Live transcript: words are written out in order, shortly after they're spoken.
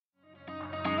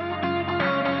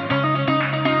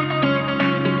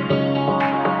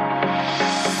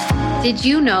Did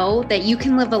you know that you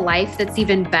can live a life that's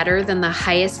even better than the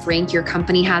highest rank your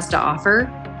company has to offer?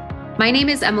 My name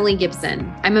is Emily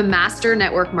Gibson. I'm a master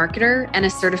network marketer and a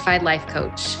certified life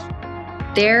coach.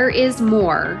 There is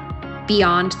more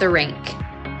beyond the rank.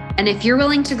 And if you're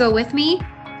willing to go with me,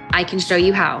 I can show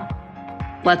you how.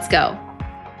 Let's go.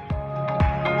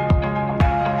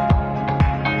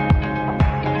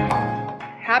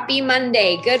 Happy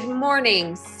Monday. Good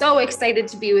morning. So excited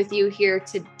to be with you here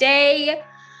today.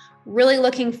 Really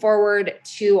looking forward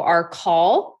to our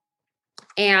call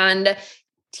and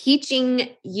teaching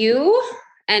you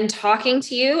and talking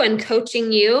to you and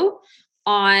coaching you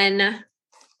on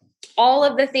all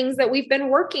of the things that we've been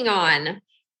working on.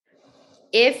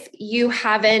 If you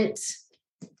haven't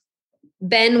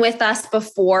been with us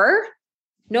before,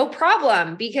 no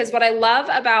problem, because what I love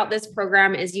about this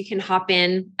program is you can hop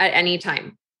in at any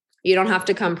time. You don't have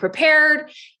to come prepared.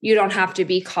 You don't have to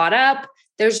be caught up.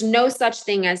 There's no such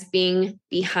thing as being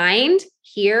behind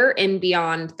here and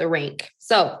beyond the rank.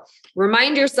 So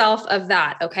remind yourself of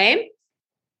that, okay?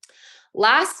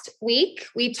 Last week,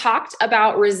 we talked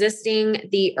about resisting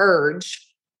the urge.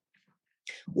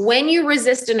 When you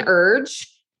resist an urge,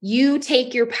 you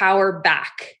take your power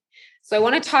back. So I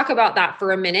want to talk about that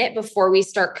for a minute before we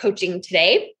start coaching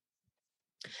today,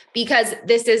 because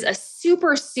this is a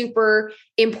super, super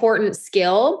important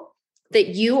skill that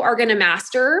you are going to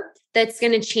master that's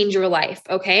going to change your life,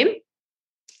 okay?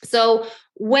 So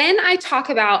when I talk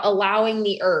about allowing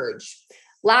the urge,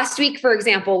 last week, for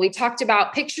example, we talked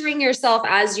about picturing yourself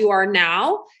as you are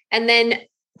now, and then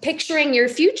picturing your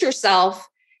future self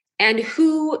and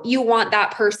who you want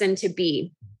that person to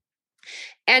be.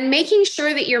 And making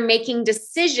sure that you're making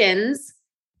decisions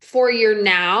for your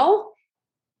now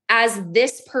as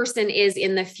this person is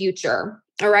in the future.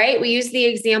 All right. We use the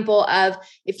example of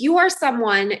if you are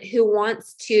someone who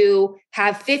wants to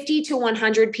have 50 to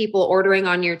 100 people ordering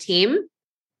on your team,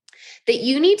 that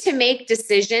you need to make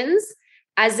decisions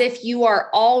as if you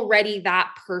are already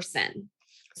that person.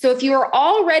 So if you are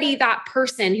already that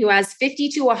person who has 50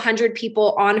 to 100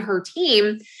 people on her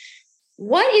team,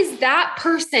 what is that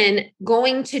person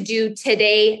going to do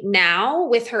today, now,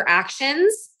 with her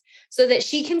actions so that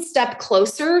she can step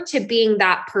closer to being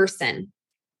that person?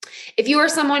 If you are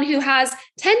someone who has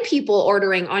 10 people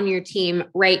ordering on your team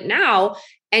right now,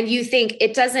 and you think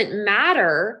it doesn't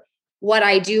matter what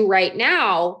I do right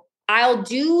now, I'll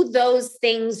do those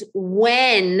things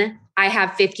when I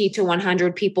have 50 to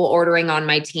 100 people ordering on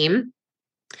my team.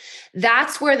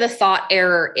 That's where the thought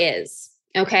error is,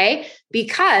 okay?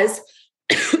 Because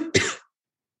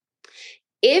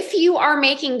if you are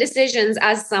making decisions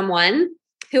as someone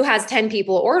who has 10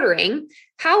 people ordering,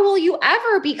 how will you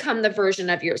ever become the version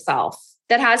of yourself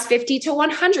that has 50 to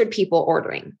 100 people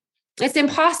ordering? It's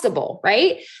impossible,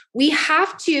 right? We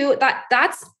have to,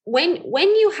 that's when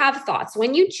you have thoughts,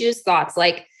 when you choose thoughts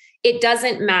like, it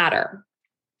doesn't matter.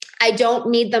 I don't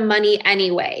need the money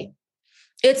anyway.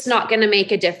 It's not going to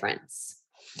make a difference.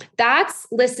 That's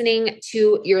listening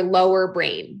to your lower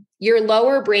brain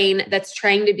that's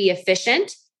trying to be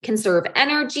efficient, conserve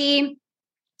energy,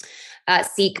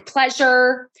 seek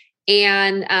pleasure,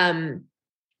 and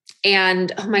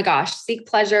oh my gosh, seek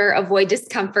pleasure, avoid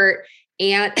discomfort,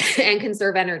 and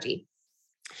conserve energy.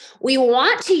 We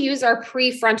want to use our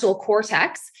prefrontal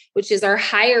cortex, which is our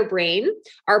higher brain,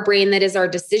 our brain that is our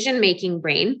decision-making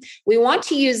brain. We want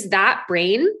to use that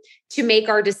brain to make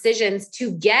our decisions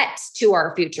to get to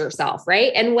our future self,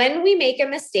 right? And when we make a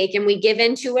mistake and we give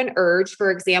into an urge,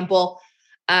 for example,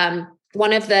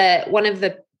 one of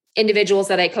the individuals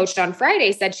that I coached on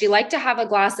Friday said she liked to have a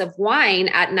glass of wine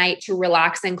at night to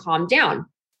relax and calm down.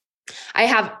 I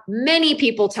have many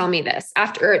people tell me this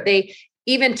after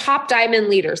even top diamond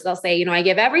leaders. They'll say, I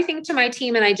give everything to my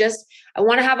team and I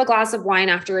want to have a glass of wine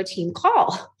after a team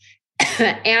call.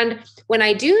 And when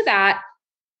I do that,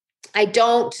 I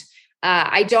don't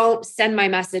send my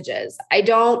messages. I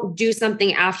don't do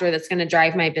something after that's going to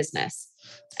drive my business.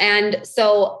 And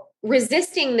so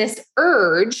resisting this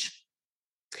urge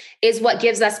is what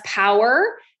gives us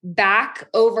power back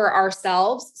over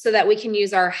ourselves so that we can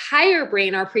use our higher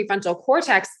brain, our prefrontal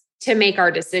cortex, to make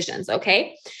our decisions.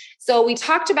 Okay. So we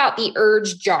talked about the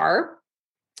urge jar,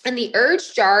 and the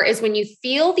urge jar is when you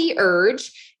feel the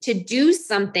urge to do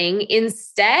something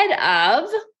instead of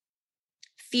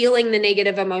feeling the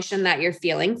negative emotion that you're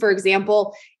feeling. For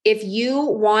example, if you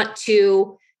want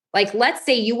to, let's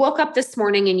say you woke up this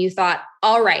morning and you thought,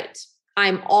 all right,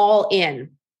 I'm all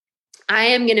in. I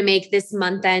am going to make this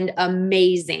month end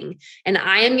amazing. And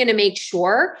I am going to make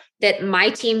sure that my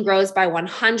team grows by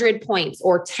 100 points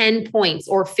or 10 points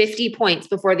or 50 points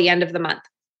before the end of the month.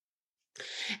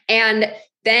 And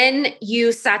Then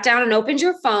you sat down and opened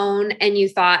your phone and you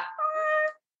thought,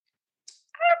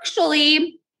 actually,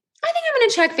 I think I'm going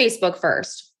to check Facebook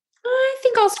first. I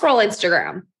think I'll scroll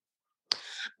Instagram.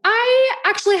 I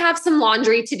actually have some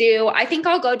laundry to do. I think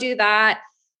I'll go do that.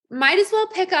 Might as well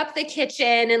pick up the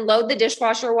kitchen and load the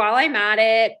dishwasher while I'm at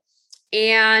it.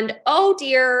 And oh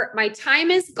dear, my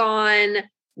time is gone.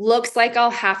 Looks like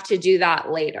I'll have to do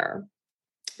that later.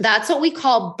 That's what we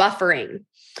call buffering.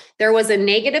 There was a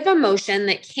negative emotion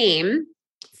that came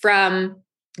from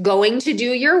going to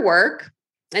do your work,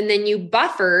 and then you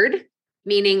buffered,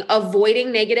 meaning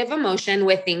avoiding negative emotion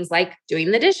with things like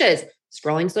doing the dishes,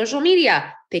 scrolling social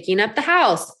media, picking up the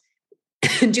house,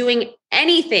 doing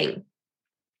anything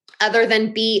other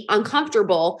than be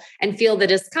uncomfortable and feel the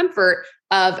discomfort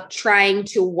of trying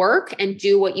to work and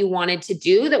do what you wanted to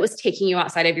do that was taking you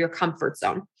outside of your comfort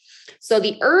zone. So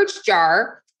the urge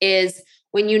jar is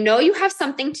when you know you have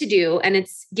something to do and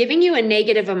it's giving you a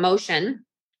negative emotion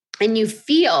and you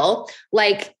feel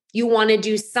like you want to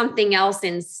do something else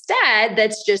instead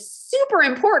that's just super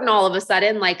important all of a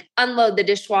sudden, like unload the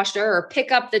dishwasher or pick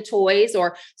up the toys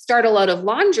or start a load of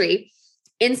laundry.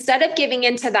 Instead of giving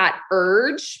into that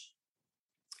urge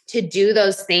to do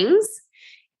those things,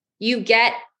 you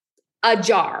get a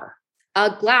jar,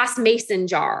 a glass mason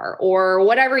jar, or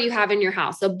whatever you have in your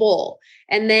house, a bowl.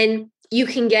 And then you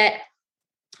can get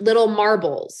little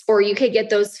marbles, or you could get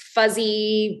those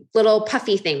fuzzy little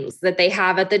puffy things that they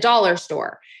have at the dollar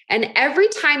store. And every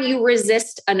time you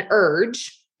resist an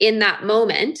urge in that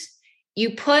moment,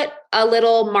 you put a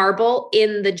little marble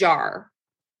in the jar.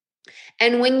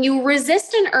 And when you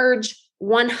resist an urge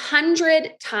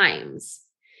 100 times,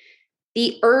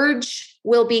 the urge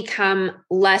will become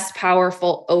less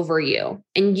powerful over you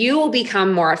and you will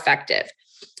become more effective.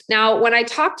 Now, when I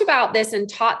talked about this and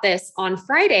taught this on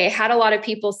Friday, I had a lot of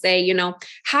people say,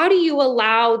 how do you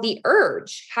allow the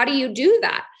urge? How do you do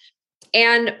that?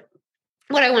 And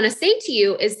what I want to say to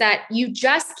you is that you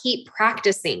just keep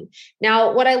practicing.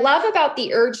 Now, what I love about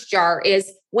the urge jar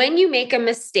is when you make a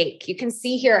mistake, you can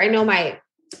see here, I know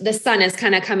the sun is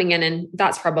kind of coming in and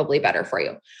that's probably better for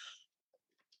you.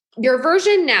 Your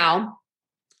version now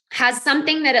has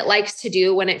something that it likes to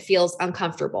do when it feels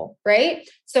uncomfortable, right?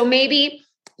 So maybe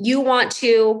you want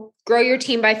to grow your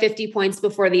team by 50 points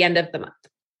before the end of the month.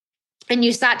 And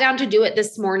you sat down to do it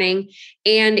this morning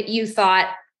and you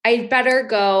thought, I'd better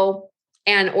go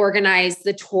and organize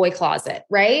the toy closet,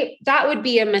 right? That would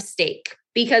be a mistake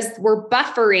because we're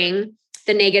buffering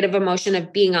the negative emotion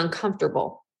of being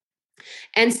uncomfortable.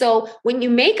 And so when you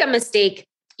make a mistake,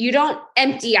 you don't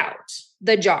empty out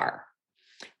the jar.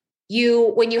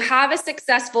 When you have a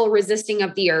successful resisting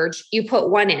of the urge, you put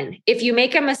one in. If you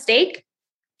make a mistake,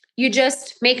 you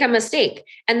just make a mistake.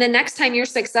 And the next time you're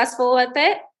successful with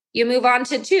it, you move on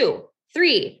to 2,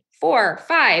 3, 4,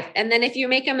 5. And then if you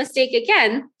make a mistake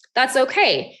again, that's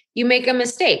okay. You make a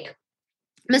mistake.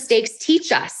 Mistakes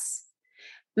teach us.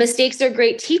 Mistakes are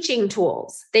great teaching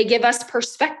tools. They give us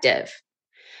perspective.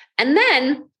 And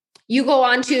then you go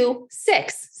on to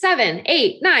 6, 7,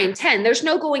 8, 9, 10. There's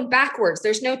no going backwards.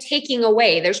 There's no taking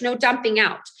away. There's no dumping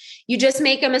out. You just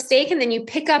make a mistake and then you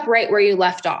pick up right where you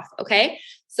left off. Okay.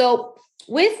 So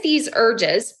with these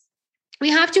urges, we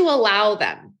have to allow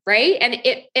them, right? And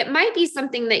it might be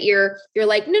something that you're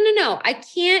like, no, I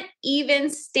can't even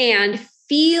stand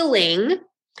feeling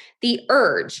the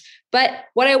urge. But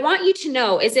what I want you to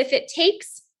know is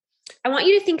I want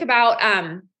you to think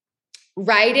about,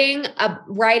 riding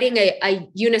a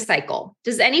unicycle.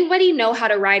 Does anybody know how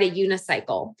to ride a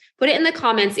unicycle? Put it in the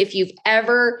comments if you've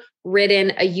ever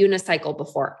ridden a unicycle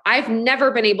before. I've never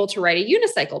been able to ride a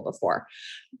unicycle before,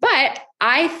 but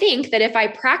I think that if I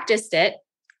practiced it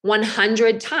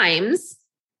 100 times,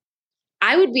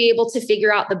 I would be able to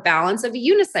figure out the balance of a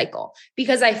unicycle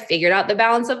because I figured out the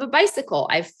balance of a bicycle.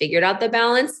 I've figured out the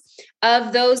balance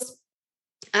of those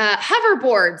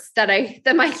hoverboards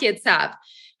that my kids have.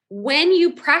 When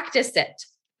you practice it,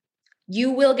 you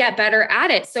will get better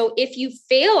at it. So if you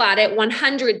fail at it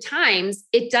 100 times,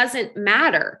 it doesn't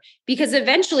matter because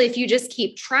eventually if you just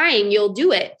keep trying, you'll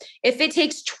do it. If it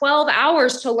takes 12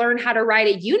 hours to learn how to ride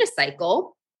a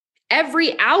unicycle,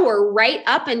 every hour right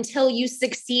up until you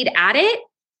succeed at it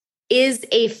is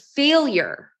a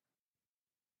failure.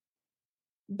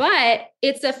 But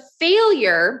it's a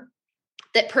failure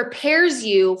that prepares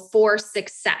you for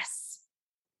success.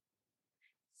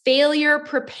 Failure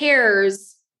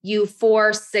prepares you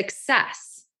for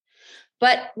success.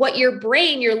 But what your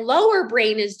lower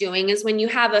brain is doing is when you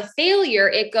have a failure,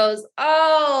 it goes,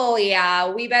 oh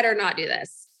yeah, we better not do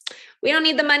this. We don't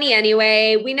need the money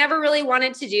anyway. We never really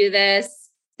wanted to do this.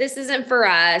 This isn't for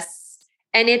us.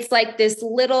 And it's like this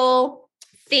little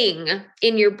thing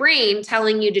in your brain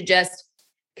telling you to just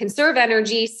conserve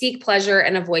energy, seek pleasure,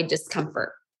 and avoid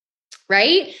discomfort,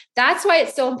 right? That's why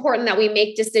it's so important that we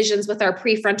make decisions with our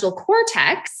prefrontal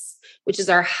cortex, which is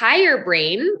our higher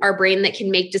brain, our brain that can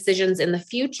make decisions in the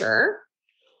future.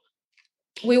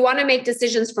 We want to make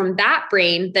decisions from that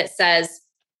brain that says,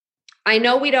 I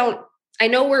know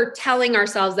we're telling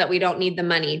ourselves that we don't need the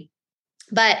money,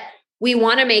 but we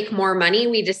want to make more money.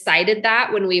 We decided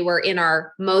that when we were in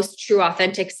our most true,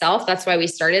 authentic self. That's why we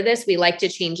started this. We like to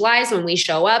change lives. When we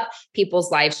show up,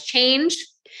 people's lives change.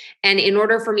 And in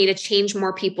order for me to change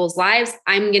more people's lives,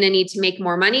 I'm going to need to make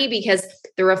more money, because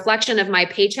the reflection of my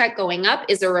paycheck going up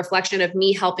is a reflection of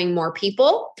me helping more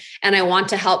people. And I want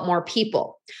to help more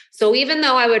people. So even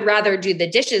though I would rather do the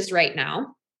dishes right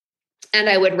now, and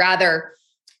I would rather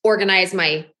organize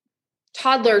my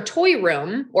toddler toy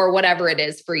room or whatever it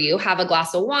is for you, have a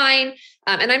glass of wine.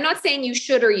 And I'm not saying you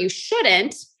should or you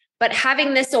shouldn't, but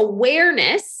having this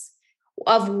awareness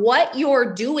of what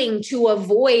you're doing to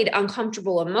avoid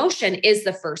uncomfortable emotion is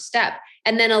the first step.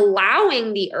 And then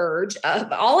allowing the urge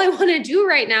of, all I want to do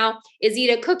right now is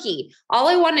eat a cookie. All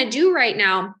I want to do right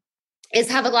now is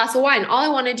have a glass of wine. All I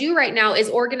want to do right now is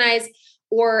organize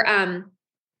or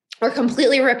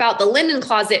completely rip out the linen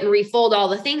closet and refold all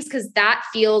the things, because that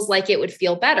feels like it would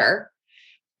feel better.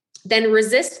 Then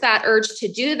resist that urge to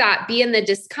do that, be in the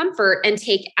discomfort, and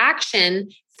take action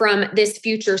from this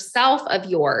future self of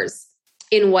yours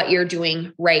in what you're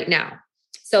doing right now.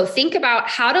 So think about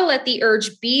how to let the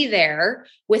urge be there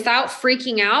without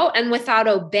freaking out and without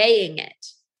obeying it.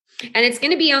 And it's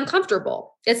going to be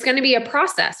uncomfortable. It's going to be a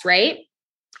process, right?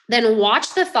 Then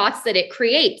watch the thoughts that it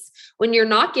creates when you're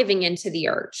not giving in to the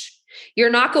urge. You're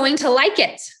not going to like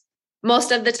it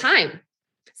most of the time.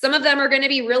 Some of them are going to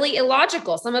be really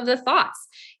illogical. Some of the thoughts,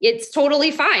 it's totally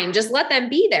fine. Just let them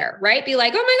be there, right? Be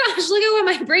like, oh my gosh, look at what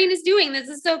my brain is doing. This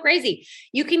is so crazy.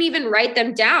 You can even write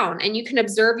them down and you can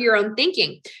observe your own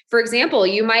thinking. For example,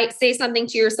 you might say something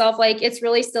to yourself like, it's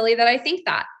really silly that I think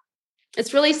that.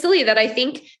 It's really silly that I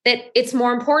think that it's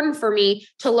more important for me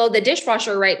to load the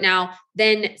dishwasher right now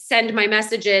than send my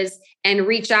messages and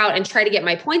reach out and try to get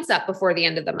my points up before the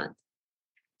end of the month.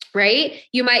 Right?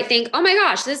 You might think, oh my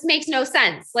gosh, this makes no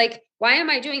sense. Like, why am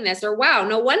I doing this? Or wow,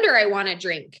 no wonder I want a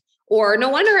drink. Or no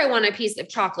wonder I want a piece of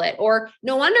chocolate. Or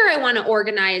no wonder I want to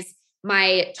organize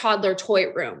my toddler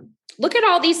toy room. Look at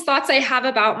all these thoughts I have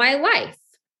about my life.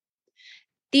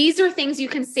 These are things you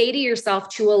can say to yourself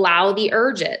to allow the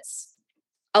urges,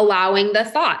 allowing the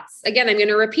thoughts. Again, I'm going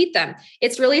to repeat them.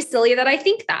 It's really silly that I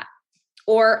think that.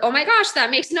 Or, oh my gosh,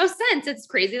 that makes no sense. It's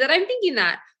crazy that I'm thinking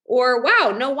that. Or,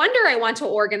 wow, no wonder I want to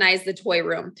organize the toy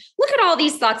room. Look at all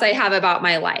these thoughts I have about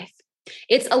my life.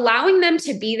 It's allowing them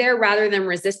to be there rather than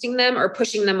resisting them or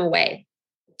pushing them away.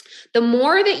 The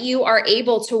more that you are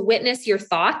able to witness your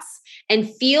thoughts and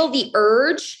feel the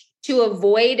urge to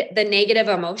avoid the negative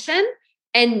emotion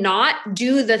and not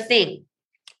do the thing,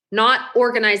 not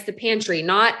organize the pantry,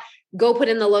 not go put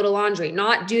in the load of laundry,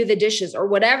 not do the dishes, or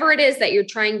whatever it is that you're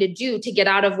trying to do to get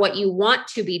out of what you want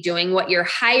to be doing, what your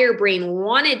higher brain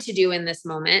wanted to do in this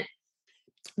moment,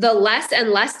 the less and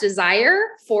less desire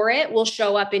for it will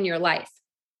show up in your life.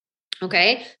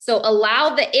 Okay. So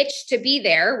allow the itch to be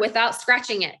there without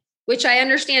scratching it, which I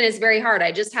understand is very hard.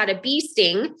 I just had a bee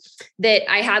sting that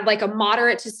I had like a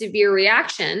moderate to severe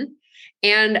reaction,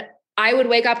 and I would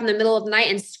wake up in the middle of the night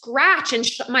and scratch, and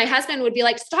my husband would be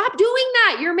like, stop doing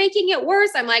that. You're making it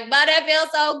worse. I'm like, but it feels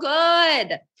so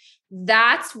good.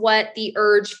 That's what the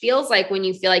urge feels like when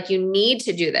you feel like you need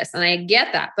to do this. And I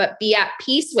get that, but be at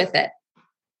peace with it.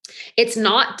 It's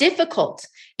not difficult.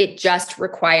 It just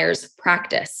requires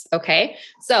practice. Okay.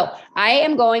 So I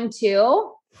am going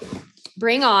to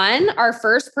bring on our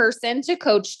first person to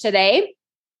coach today.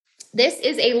 This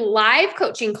is a live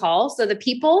coaching call. So the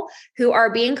people who are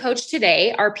being coached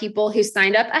today are people who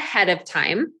signed up ahead of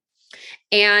time.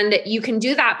 And you can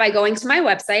do that by going to my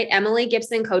website,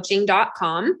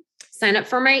 emilygibsoncoaching.com. Sign up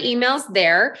for my emails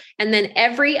there. And then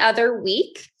every other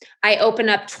week, I open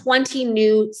up 20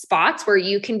 new spots where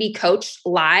you can be coached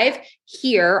live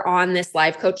here on this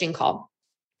live coaching call.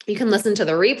 You can listen to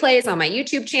the replays on my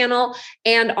YouTube channel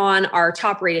and on our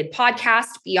top rated podcast,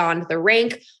 Beyond the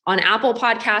Rank, on Apple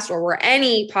Podcasts, or where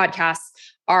any podcasts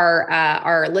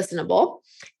are listenable.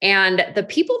 And the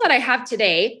people that I have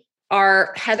today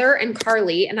are Heather and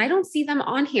Carly, and I don't see them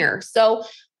on here. So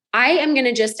I am going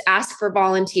to just ask for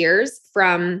volunteers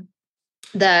from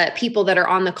the people that are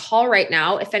on the call right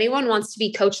now. If anyone wants to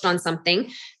be coached on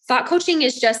something, thought coaching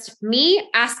is just me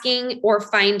asking or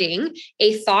finding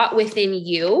a thought within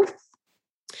you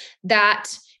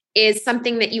that is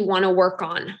something that you want to work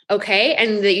on, okay?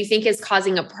 And that you think is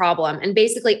causing a problem. And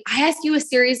basically, I ask you a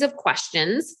series of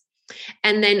questions,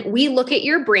 and then we look at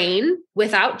your brain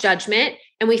without judgment,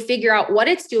 and we figure out what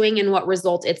it's doing and what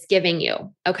result it's giving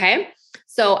you, okay?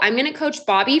 So I'm going to coach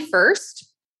Bobby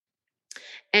first.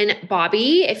 And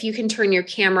Bobby, if you can turn your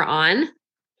camera on,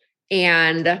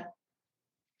 and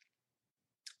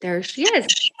there she is.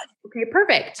 Okay,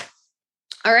 perfect.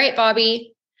 All right,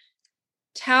 Bobby,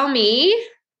 tell me,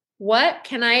 what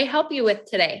can I help you with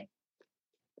today?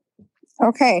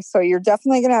 Okay, so you're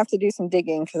definitely going to have to do some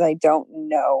digging because I don't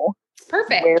know.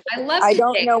 Perfect. I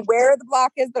don't know where the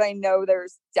block is, but I know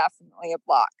there's definitely a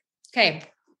block. Okay.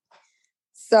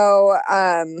 So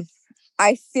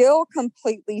I feel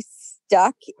completely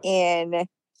stuck in,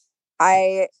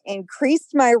 I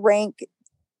increased my rank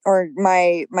or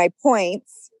my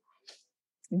points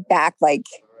back like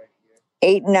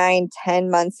 8, 9,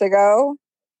 10 months ago.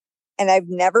 And I've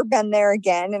never been there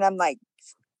again. And I'm like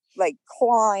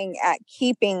clawing at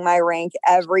keeping my rank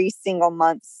every single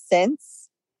month since.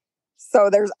 So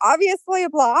there's obviously a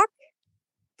block,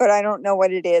 but I don't know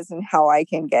what it is and how I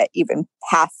can get even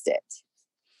past it.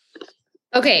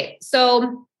 Okay.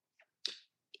 So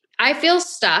I feel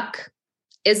stuck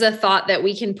is a thought that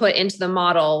we can put into the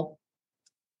model.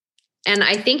 And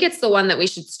I think it's the one that we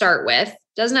should start with.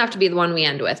 Doesn't have to be the one we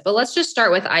end with, but let's just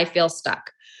start with I feel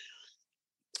stuck.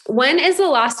 When is the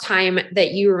last time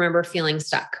that you remember feeling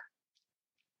stuck?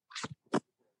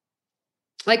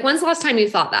 Like, when's the last time you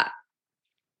thought that?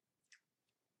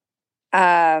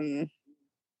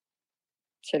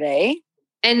 Today.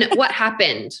 And what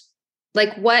happened?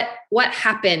 Like, what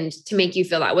happened to make you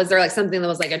feel that? Was there like something that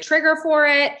was like a trigger for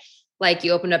it? Like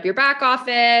you opened up your back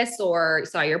office or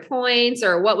saw your points,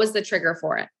 or what was the trigger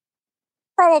for it?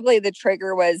 Probably the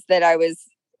trigger was that I was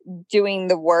doing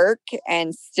the work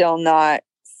and still not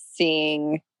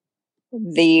seeing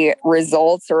the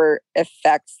results or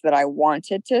effects that I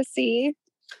wanted to see.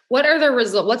 What are the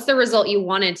result? What's the result you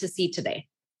wanted to see today?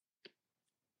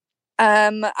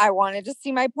 I wanted to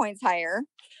see my points higher.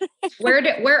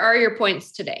 Where are your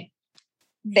points today?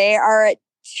 They are at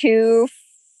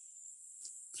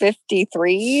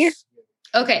 253.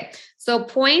 Okay. So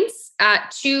points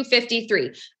at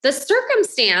 253. The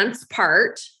circumstance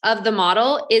part of the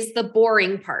model is the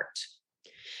boring part.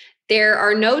 There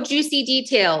are no juicy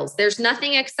details. There's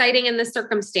nothing exciting in the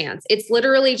circumstance. It's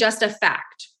literally just a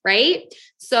fact, right?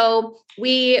 So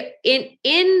we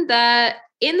in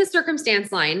the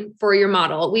circumstance line for your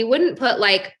model, we wouldn't put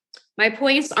like my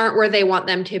points aren't where they want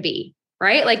them to be,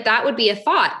 right? Like that would be a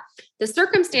thought. The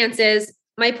circumstances,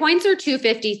 my points are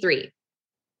 253.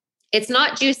 It's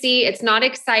not juicy. It's not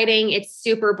exciting. It's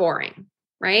super boring,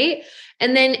 right?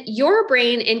 And then your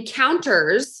brain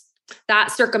encounters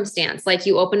that circumstance. Like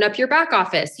you opened up your back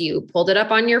office, you pulled it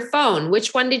up on your phone.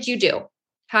 Which one did you do?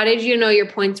 How did you know your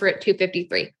points were at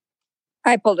 253?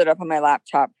 I pulled it up on my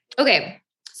laptop. Okay.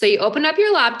 So you opened up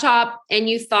your laptop and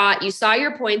you saw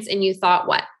your points and you thought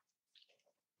what?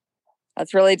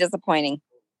 That's really disappointing.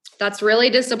 That's really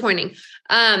disappointing.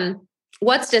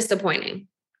 What's disappointing?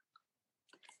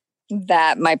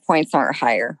 That my points aren't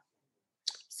higher.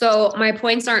 So my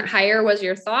points aren't higher was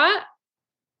your thought?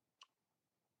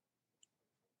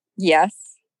 Yes.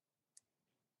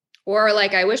 Or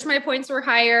like, I wish my points were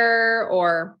higher,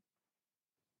 or?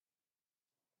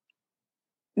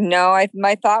 No,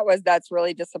 my thought was that's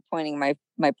really disappointing. My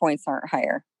points aren't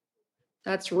higher.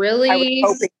 That's really. I was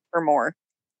hoping for more.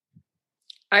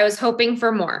 I was hoping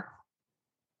for more.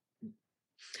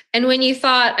 And when you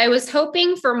thought I was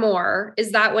hoping for more,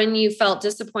 is that when you felt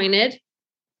disappointed?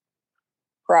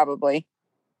 Probably.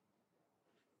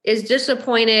 Is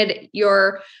disappointed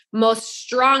your most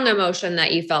strong emotion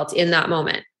that you felt in that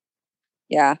moment?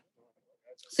 Yeah.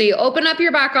 So you open up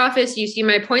your back office, you see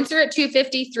my points are at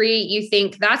 253. You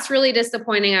think that's really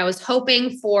disappointing. I was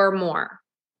hoping for more.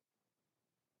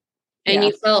 And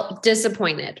you felt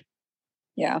disappointed.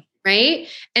 Yeah. Right?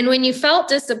 And when you felt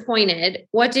disappointed,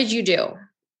 what did you do?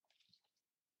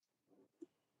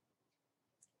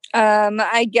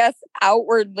 I guess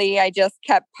outwardly, I just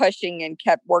kept pushing and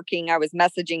kept working. I was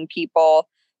messaging people,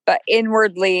 but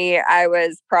inwardly, I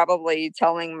was probably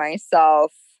telling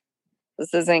myself,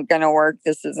 this isn't going to work.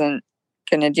 This isn't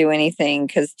going to do anything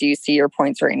because do you see your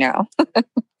points right now?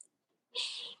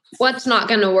 What's not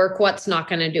going to work? What's not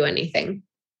going to do anything?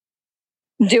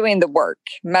 Doing the work,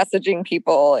 messaging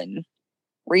people and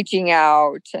reaching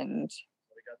out, and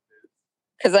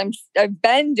because I've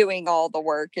been doing all the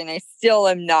work and I still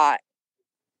am not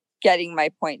getting my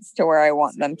points to where I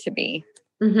want them to be.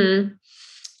 Mm-hmm.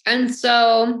 And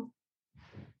so,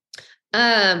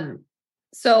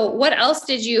 So what else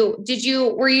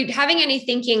were you having any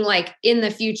thinking like in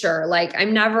the future, like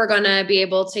I'm never going to be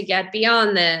able to get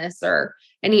beyond this or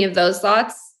any of those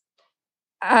thoughts?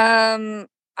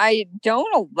 I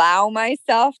don't allow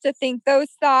myself to think those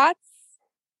thoughts,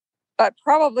 but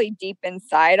probably deep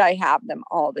inside, I have them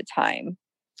all the time.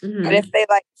 Mm-hmm. But if they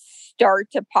like start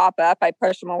to pop up, I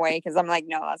push them away because I'm like,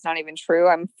 no, that's not even true.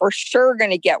 I'm for sure going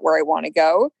to get where I want to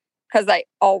go because I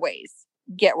always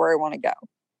get where I want to go.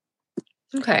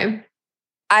 Okay.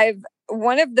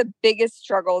 One of the biggest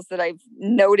struggles that I've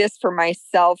noticed for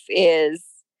myself is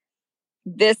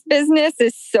this business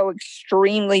is so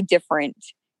extremely different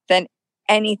than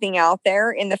anything out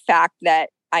there in the fact that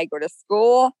I go to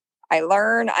school, I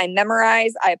learn, I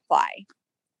memorize, I apply.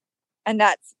 And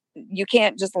you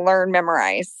can't just learn,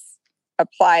 memorize,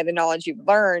 apply the knowledge you've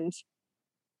learned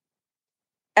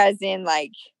as in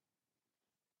like,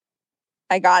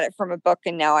 I got it from a book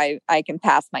and now I can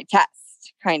pass my test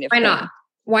kind of Why thing. not?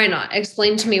 Why not?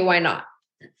 Explain to me why not.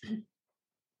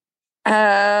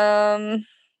 I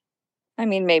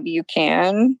mean, maybe you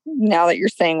can now that you're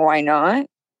saying why not.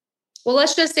 Well,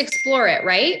 let's just explore it,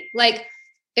 right? Like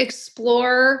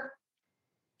explore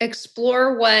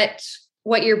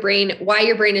why your brain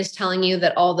is telling you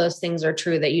that all those things are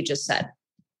true that you just said.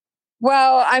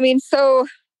 Well, I mean, so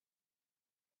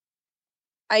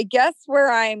I guess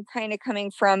where I'm kind of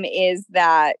coming from is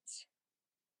that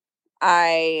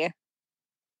I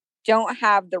don't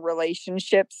have the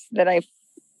relationships that I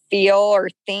feel or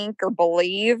think or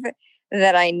believe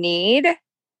that I need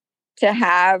to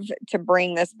have to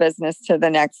bring this business to the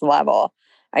next level.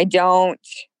 I don't,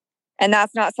 and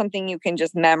that's not something you can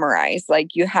just memorize. Like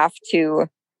you have to.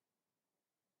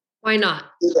 Why not?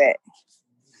 Do it.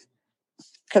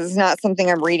 Because it's not something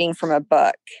I'm reading from a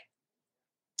book.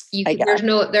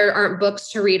 There aren't books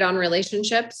to read on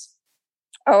relationships.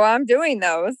 Oh, I'm doing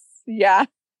those. Yeah.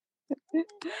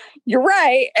 You're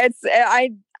right.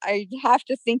 I have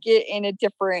to think it in a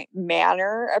different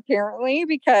manner, apparently,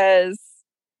 because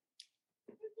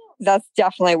that's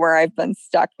definitely where I've been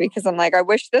stuck because I'm like, I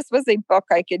wish this was a book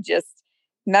I could just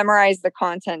memorize the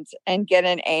content and get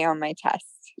an A on my test.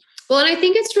 Well, and I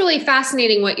think it's really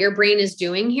fascinating what your brain is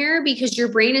doing here because your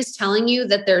brain is telling you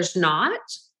that there's not,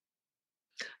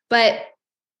 but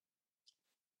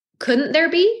couldn't there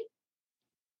be?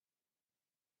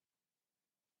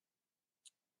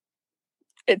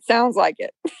 It sounds like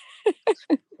it.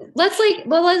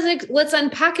 Let's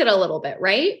unpack it a little bit,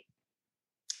 right?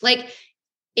 Like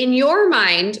in your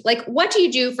mind, like what do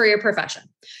you do for your profession?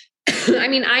 I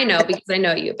mean, I know because I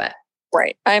know you, but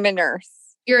right. I'm a nurse.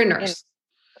 You're a nurse.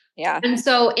 Yeah. And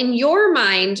so in your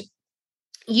mind,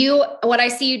 what I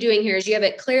see you doing here is you have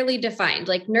it clearly defined.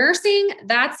 Like nursing,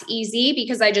 that's easy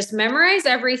because I just memorize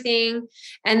everything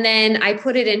and then I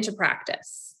put it into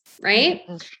practice. Right.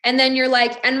 Mm-hmm. And then you're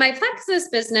like, and my Plexus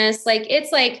business, like,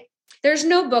 it's like, there's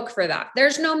no book for that.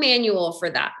 There's no manual for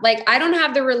that. Like, I don't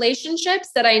have the relationships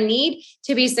that I need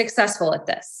to be successful at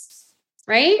this.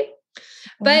 Right.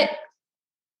 Mm-hmm. But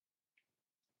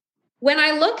when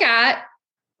I look at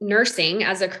nursing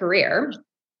as a career,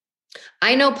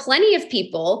 I know plenty of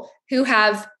people who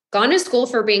have gone to school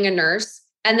for being a nurse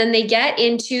and then they get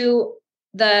into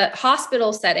the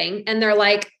hospital setting and they're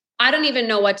like, I don't even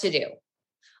know what to do.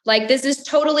 Like, this is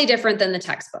totally different than the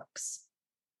textbooks,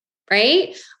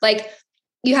 right? Like,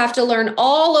 you have to learn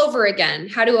all over again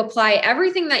how to apply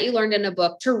everything that you learned in a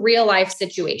book to real life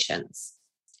situations.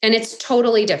 And it's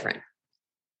totally different.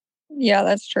 Yeah,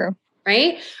 that's true.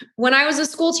 Right? When I was a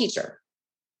school teacher,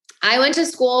 I went to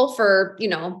school for,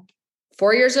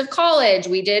 4 years of college.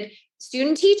 We did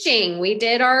student teaching. We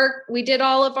did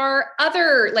all of our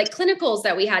other like clinicals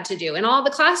that we had to do in all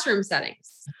the classroom settings.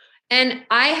 And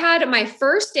I had my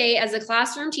first day as a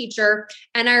classroom teacher.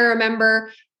 And I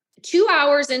remember 2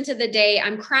 hours into the day,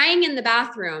 I'm crying in the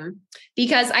bathroom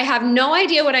because I have no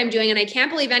idea what I'm doing. And I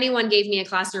can't believe anyone gave me a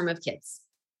classroom of kids.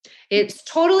 It's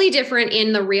totally different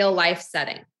in the real life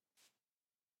setting.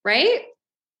 Right?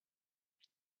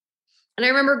 And I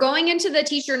remember going into the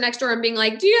teacher next door and being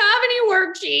like, do you have any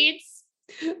worksheets?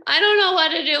 I don't know what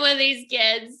to do with these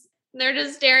kids. They're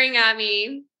just staring at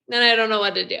me and I don't know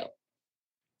what to do.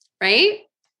 Right?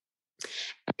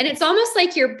 And it's almost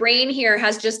like your brain here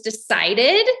has just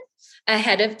decided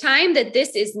ahead of time that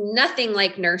this is nothing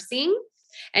like nursing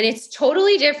and it's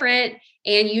totally different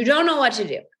and you don't know what to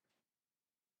do.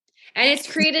 And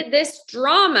it's created this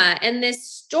drama and this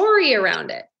story around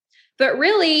it. But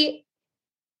really,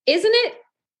 isn't it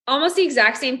almost the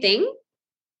exact same thing?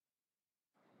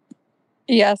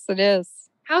 Yes, it is.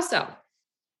 How so?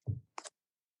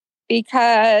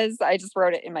 Because I just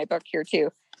wrote it in my book here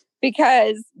too.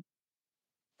 Because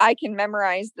I can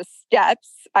memorize the steps.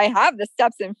 I have the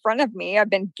steps in front of me. I've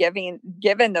been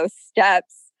given those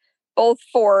steps both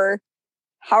for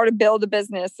how to build a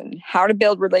business and how to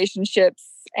build relationships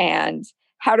and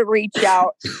how to reach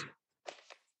out.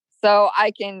 So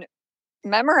I can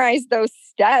memorize those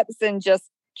steps and just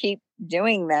keep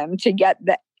doing them to get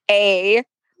the A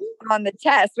on the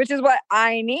test, which is what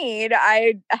I need.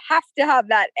 I have to have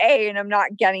that A and I'm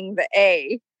not getting the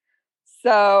A.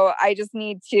 So I just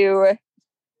need to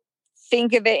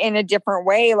think of it in a different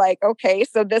way. Like, okay,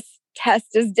 so this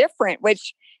test is different,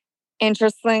 which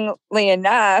interestingly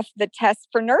enough, the test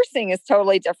for nursing is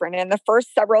totally different. And the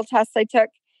first several tests I took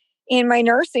in my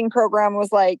nursing program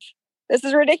was like, this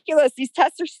is ridiculous. These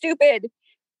tests are stupid.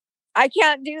 I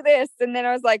can't do this. And then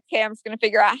I was like, okay, I'm just going to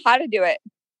figure out how to do it.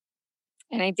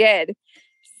 And I did.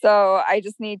 So I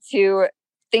just need to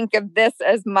think of this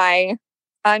as my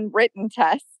unwritten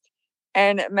test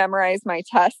and memorize my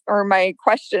test or my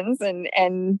questions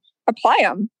and apply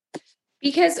them.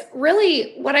 Because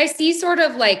really what I see sort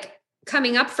of like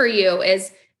coming up for you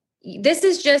is this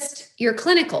is just your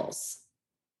clinicals,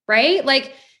 right?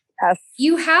 Like yes.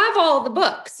 You have all the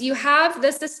books, you have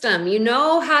the system, you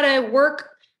know how to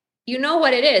work, you know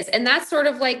what it is. And that's sort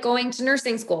of like going to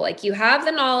nursing school. Like you have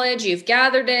the knowledge, you've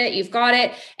gathered it, you've got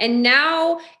it. And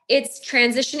now it's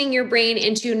transitioning your brain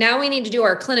into now we need to do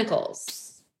our clinicals.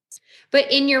 But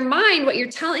in your mind, what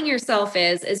you're telling yourself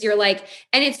is you're like,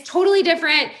 and it's totally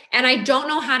different. And I don't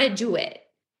know how to do it.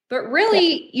 But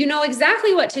really, you know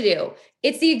exactly what to do.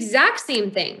 It's the exact same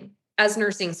thing as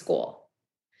nursing school.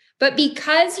 But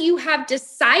because you have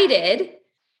decided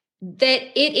that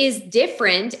it is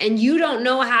different and you don't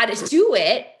know how to do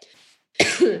it,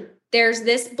 there's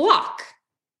this block.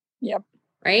 Yep.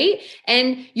 Right?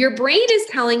 And your brain is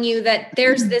telling you that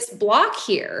there's this block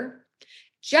here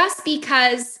just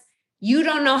because you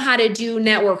don't know how to do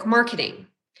network marketing.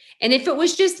 And if it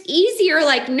was just easier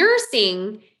like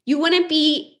nursing, you wouldn't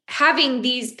be having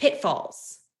these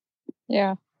pitfalls.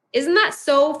 Yeah. Isn't that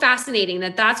so fascinating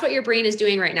that that's what your brain is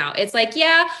doing right now? It's like,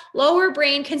 yeah, lower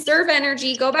brain, conserve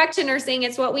energy, go back to nursing.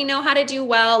 It's what we know how to do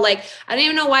well. Like, I don't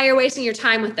even know why you're wasting your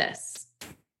time with this.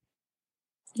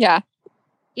 Yeah.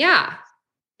 Yeah.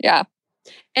 Yeah.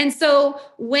 And so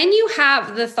when you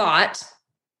have the thought,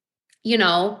 you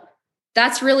know,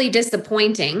 that's really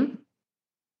disappointing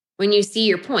when you see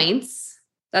your points.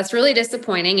 That's really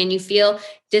disappointing and you feel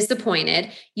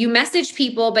disappointed. You message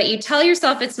people, but you tell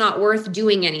yourself it's not worth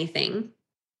doing anything.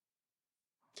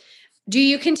 Do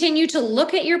you continue to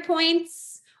look at your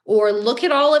points or look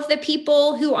at all of the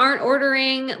people who aren't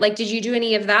ordering? Like, did you do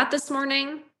any of that this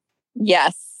morning?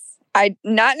 Yes. I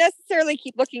not necessarily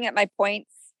keep looking at my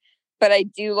points, but I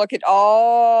do look at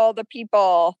all the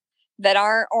people that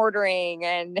aren't ordering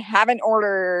and haven't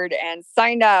ordered and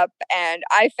signed up and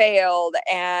I failed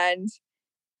and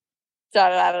da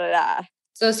da da da.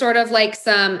 So sort of like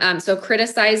some, so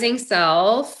criticizing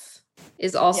self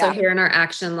is also here in our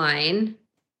action line.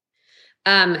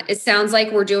 It sounds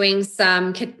like we're doing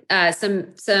some, I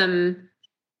don't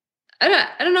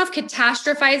know if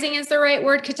catastrophizing is the right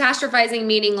word. Catastrophizing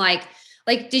meaning like,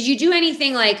 did you do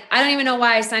anything like, I don't even know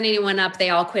why I signed anyone up. They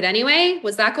all quit anyway.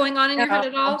 Was that going on in your head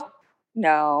at all?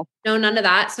 No, none of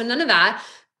that. So none of that,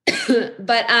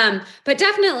 but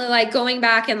definitely like going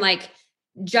back and like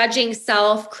judging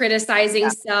self, criticizing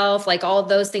self, like all of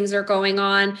those things are going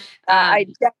on. I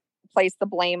definitely place the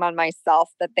blame on myself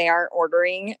that they aren't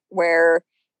ordering where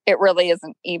it really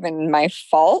isn't even my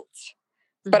fault.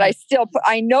 But I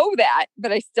know that,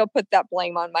 but I still put that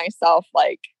blame on myself,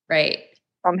 like right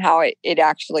from how it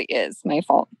actually is my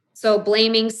fault. So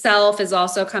blaming self is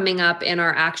also coming up in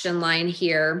our action line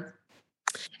here.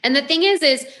 And the thing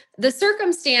is the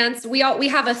circumstance, we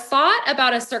have a thought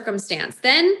about a circumstance.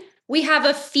 Then we have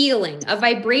a feeling, a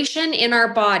vibration in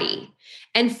our body.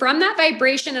 And from that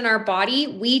vibration in our body,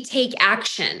 we take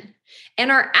action. And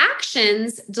our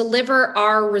actions deliver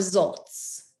our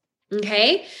results.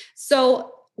 Okay?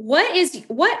 So what is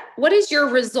your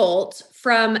result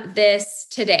from this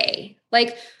today?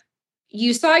 Like,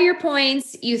 you saw your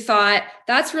points, you thought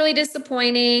that's really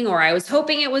disappointing, or I was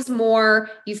hoping it was more.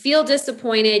 You feel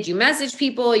disappointed, you message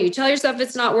people, you tell yourself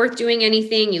it's not worth doing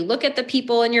anything. You look at the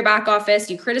people in your back office,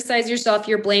 you criticize yourself,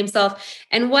 you blame self.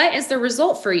 And what is the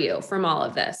result for you from all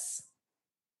of this?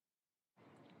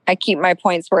 I keep my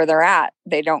points where they're at.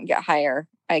 They don't get higher.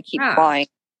 I keep flying.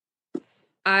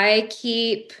 I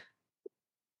keep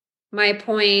my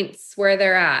points where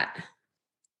they're at.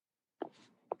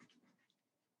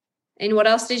 And what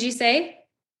else did you say?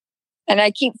 And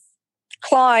I keep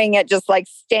clawing at just like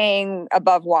staying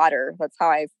above water. That's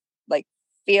how I like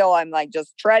feel. I'm like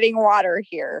just treading water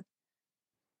here.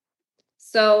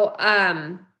 So,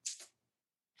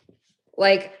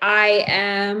 like I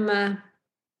am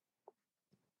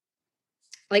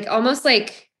like almost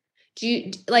like, do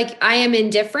you like I am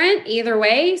indifferent either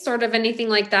way, sort of anything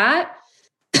like that?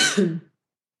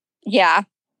 Yeah.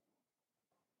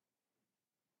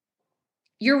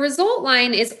 Your result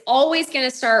line is always going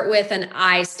to start with an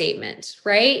I statement,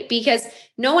 right? Because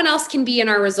no one else can be in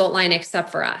our result line except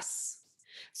for us.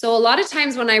 So a lot of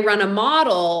times when I run a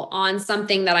model on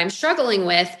something that I'm struggling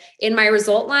with in my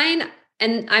result line,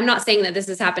 and I'm not saying that this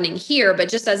is happening here, but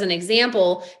just as an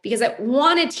example, because I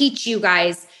want to teach you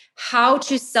guys how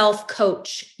to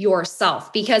self-coach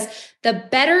yourself, because the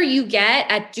better you get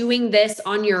at doing this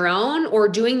on your own or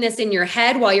doing this in your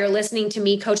head while you're listening to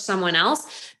me coach someone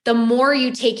else, the more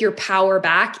you take your power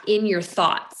back in your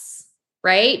thoughts,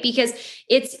 right? Because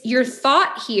it's your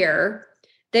thought here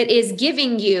that is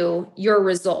giving you your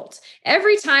result.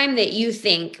 Every time that you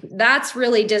think that's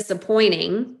really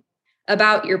disappointing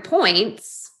about your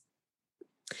points,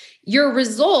 your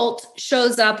result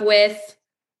shows up with,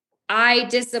 I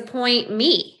disappoint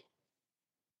me.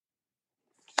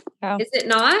 Oh. Is it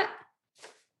not?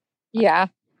 Yeah.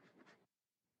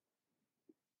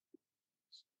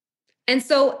 And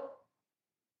so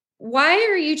why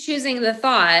are you choosing the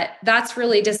thought that's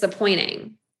really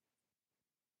disappointing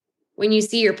when you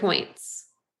see your points?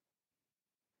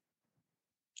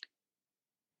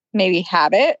 Maybe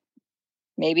habit.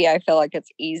 Maybe I feel like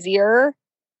it's easier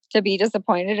to be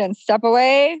disappointed and step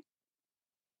away.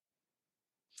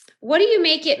 What do you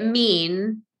make it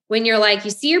mean when you're like,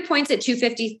 you see your points at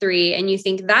 253 and you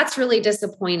think that's really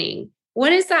disappointing?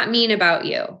 What does that mean about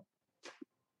you?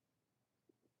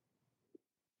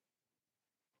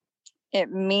 It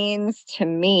means to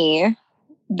me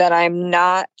that I'm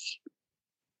not,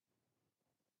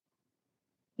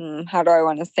 how do I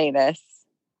want to say this?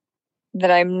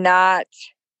 That I'm not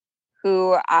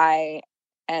who I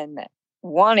am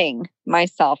wanting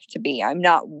myself to be. I'm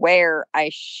not where I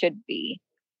should be.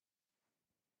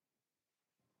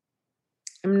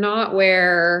 I'm not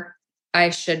where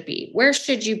I should be. Where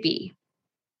should you be?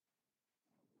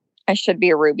 I should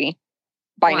be a Ruby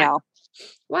by now.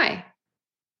 Why?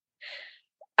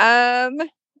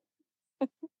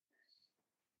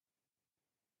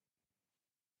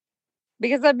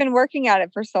 Because I've been working at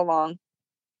it for so long.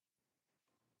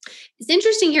 It's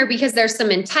interesting here because there's some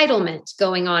entitlement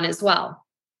going on as well.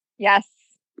 Yes.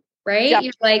 Right? Yep.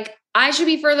 You're like, I should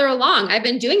be further along. I've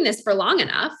been doing this for long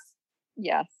enough.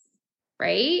 Yes.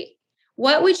 Right?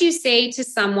 What would you say to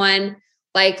someone,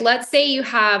 like, let's say you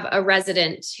have a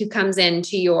resident who comes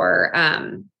into your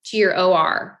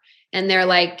OR and they're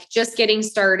like just getting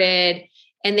started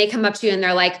and they come up to you and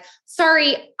they're like,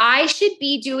 sorry, I should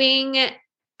be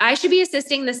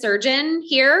assisting the surgeon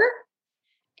here.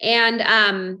 And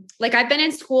like I've been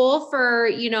in school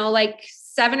for, like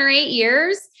 7 or 8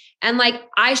 years and like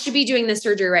I should be doing the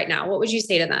surgery right now. What would you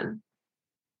say to them?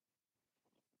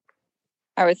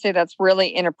 I would say that's really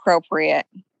inappropriate.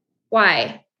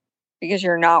 Why? Because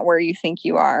you're not where you think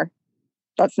you are.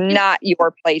 That's not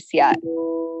your place yet.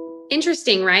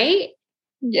 Interesting, right?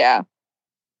 Yeah.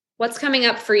 What's coming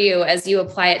up for you as you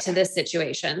apply it to this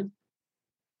situation?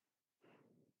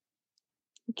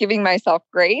 Giving myself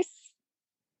grace.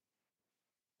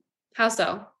 How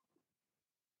so?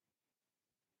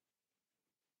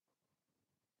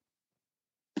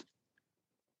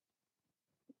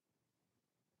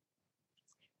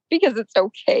 Because it's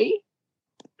okay.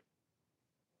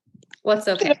 What's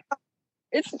okay?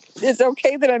 It's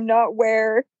okay that I'm not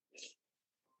where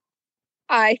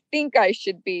I think I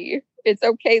should be. It's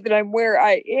okay that I'm where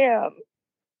I am.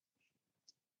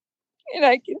 And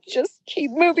I can just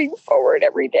keep moving forward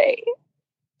every day.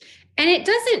 And it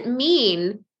doesn't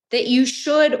mean that you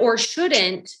should or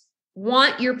shouldn't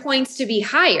want your points to be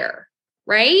higher,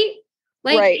 right?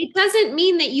 Like, right. It doesn't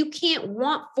mean that you can't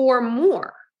want for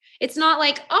more. It's not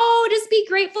like, oh, just be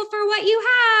grateful for what you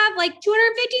have. Like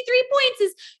 253 points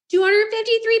is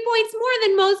 253 points more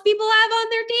than most people have on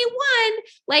their day one.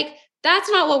 Like,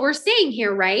 that's not what we're saying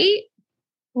here, right?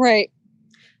 Right.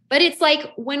 But it's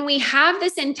like when we have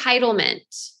this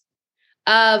entitlement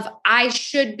of I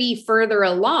should be further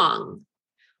along,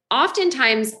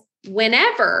 oftentimes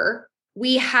whenever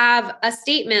we have a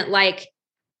statement like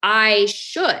I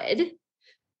should,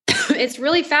 it's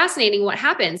really fascinating what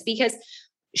happens because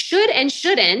should and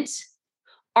shouldn't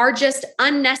are just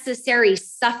unnecessary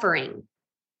suffering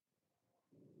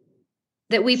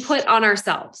that we put on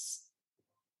ourselves.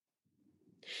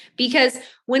 Because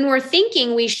when we're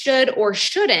thinking we should or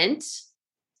shouldn't,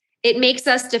 it makes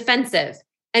us defensive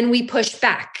and we push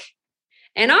back.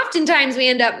 And oftentimes we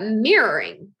end up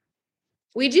mirroring.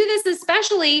 We do this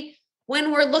especially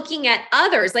when we're looking at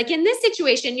others. Like in this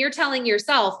situation, you're telling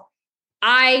yourself,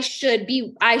 I'm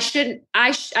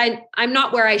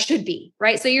not where I should be,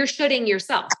 right? So you're shoulding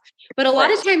yourself. But a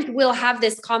lot of times we'll have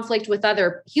this conflict with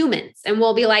other humans and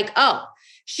we'll be like, oh,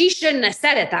 she shouldn't have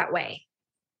said it that way.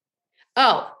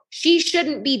 Oh, she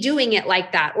shouldn't be doing it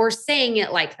like that or saying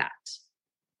it like that.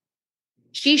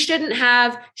 She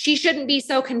shouldn't be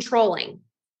so controlling.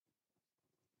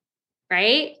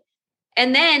 Right?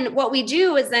 And then what we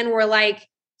do is then we're like,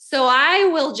 so I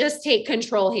will just take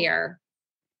control here.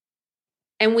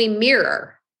 And we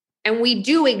mirror and we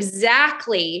do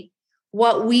exactly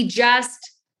what we just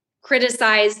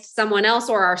criticized someone else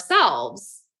or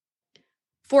ourselves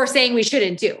for saying we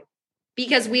shouldn't do,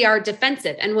 because we are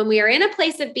defensive. And when we are in a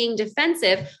place of being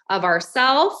defensive of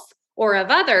ourselves or of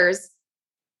others,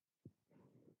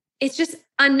 it's just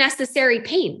unnecessary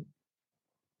pain.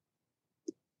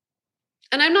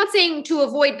 And I'm not saying to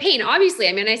avoid pain. Obviously,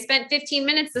 I mean, I spent 15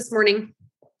 minutes this morning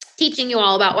teaching you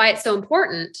all about why it's so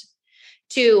important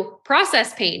to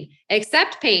process pain,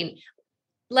 accept pain,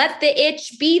 let the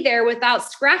itch be there without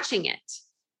scratching it.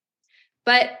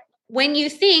 But when you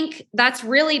think that's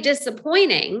really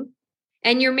disappointing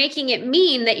and you're making it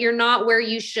mean that you're not where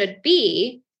you should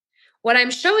be, what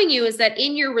I'm showing you is that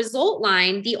in your result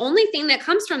line, the only thing that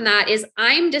comes from that is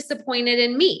I'm disappointed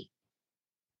in me.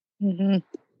 Mm-hmm.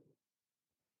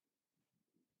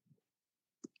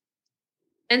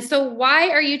 And so why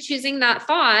are you choosing that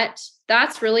thought?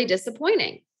 That's really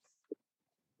disappointing.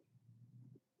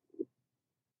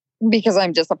 Because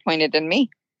I'm disappointed in me.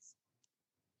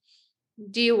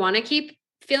 Do you want to keep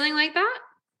feeling like that?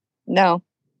 No.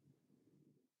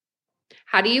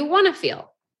 How do you want to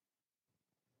feel?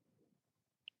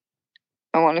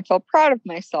 I want to feel proud of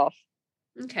myself.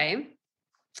 Okay.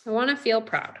 I want to feel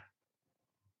proud.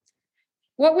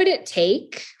 What would it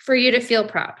take for you to feel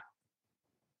proud?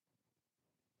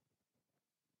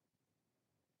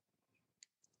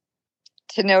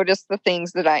 To notice the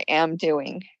things that I am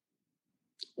doing.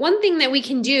 One thing that we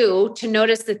can do to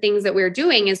notice the things that we're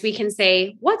doing is we can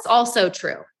say, what's also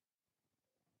true?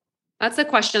 That's a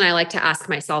question I like to ask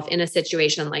myself in a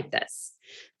situation like this.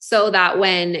 So that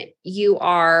when you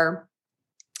are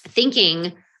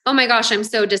thinking, oh my gosh, I'm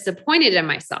so disappointed in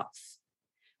myself,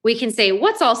 we can say,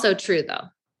 what's also true though?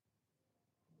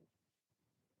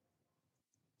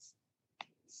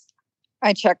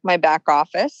 I check my back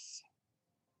office.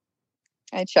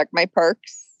 I check my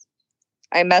perks.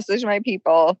 I message my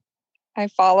people. I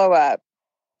follow up.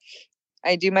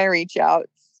 I do my reach outs.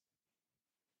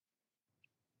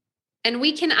 And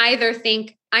we can either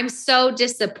think, I'm so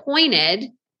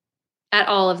disappointed at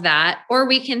all of that, or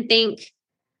we can think,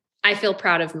 I feel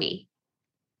proud of me.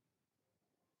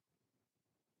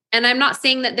 And I'm not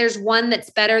saying that there's one that's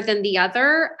better than the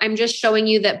other. I'm just showing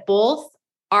you that both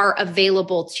are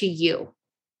available to you.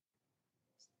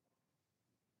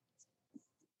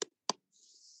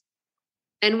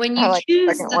 And when you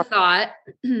choose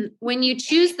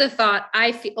the thought,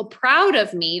 I feel proud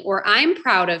of me or I'm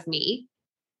proud of me,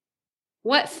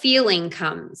 what feeling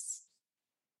comes?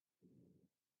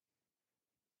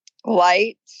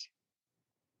 Light,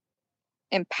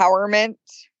 empowerment,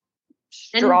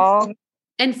 strong.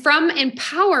 And from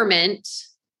empowerment,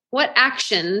 what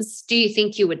actions do you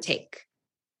think you would take?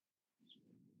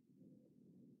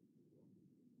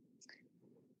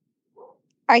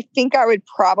 I think I would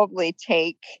probably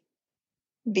take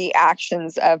the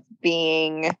actions of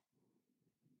being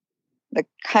the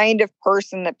kind of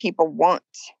person that people want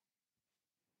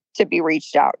to be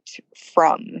reached out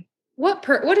from. What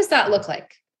does that look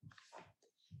like?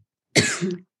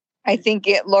 I think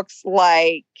it looks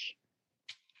like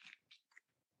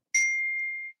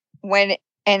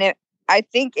I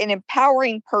think an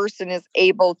empowering person is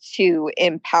able to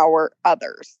empower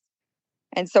others.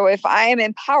 And so if I am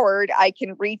empowered, I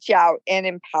can reach out and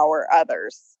empower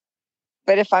others.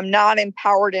 But if I'm not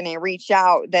empowered and I reach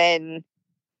out, then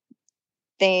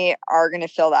they are going to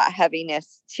feel that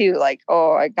heaviness too. Like,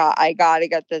 oh, I got to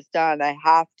get this done. I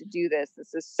have to do this.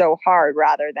 This is so hard,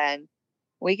 rather than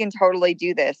we can totally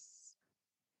do this.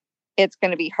 It's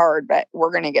going to be hard, but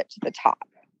we're going to get to the top.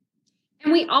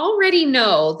 And we already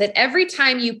know that every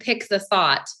time you pick the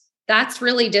thought, that's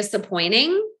really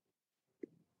disappointing,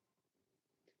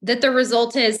 that the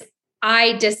result is,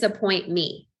 I disappoint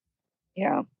me.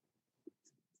 Yeah.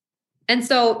 And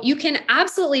so you can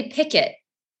absolutely pick it,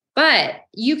 but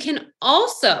you can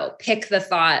also pick the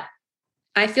thought,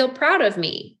 I feel proud of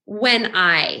me when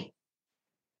I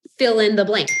fill in the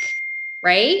blank,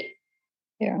 right?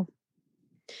 Yeah.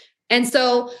 And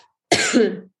so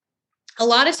a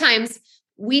lot of times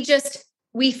we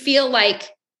feel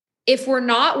like if we're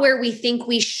not where we think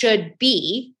we should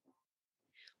be,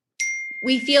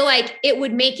 we feel like it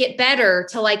would make it better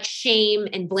to like shame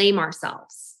and blame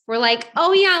ourselves. We're like,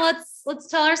 oh yeah, let's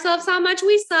tell ourselves how much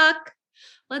we suck.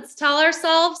 Let's tell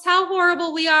ourselves how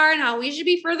horrible we are and how we should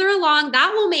be further along.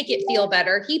 That will make it feel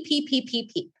better. Heap, heap, heap,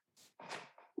 heap, heap.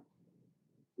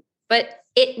 But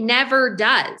it never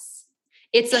does.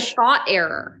 It's a thought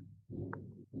error.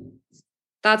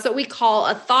 That's what we call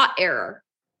a thought error.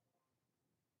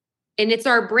 And it's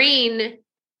our brain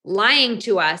lying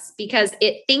to us because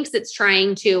it thinks it's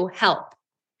trying to help.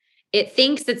 It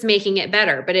thinks it's making it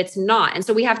better, but it's not. And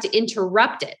so we have to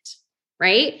interrupt it,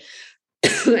 right?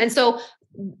 And so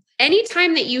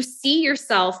anytime that you see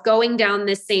yourself going down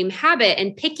this same habit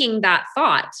and picking that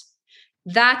thought,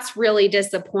 that's really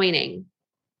disappointing,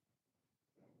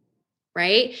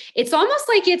 right? It's almost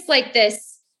like it's like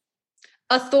this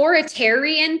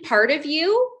authoritarian part of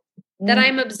you that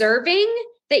I'm observing,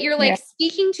 that you're like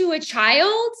speaking to a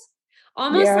child,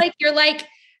 almost like you're like,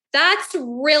 that's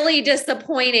really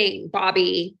disappointing,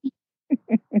 Bobby.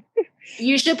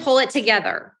 You should pull it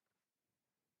together.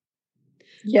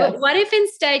 Yes. But what if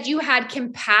instead you had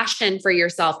compassion for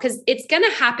yourself? Because it's going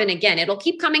to happen again. It'll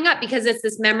keep coming up because it's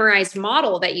this memorized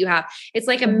model that you have. It's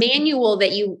like a manual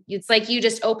that it's like you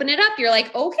just open it up. You're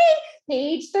like, okay,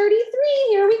 page 33,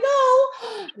 here we go.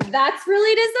 That's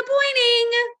really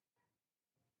disappointing.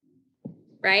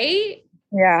 Right?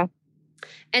 Yeah.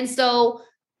 And so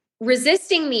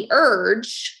resisting the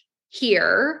urge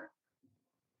here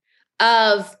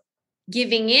of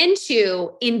giving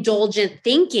into indulgent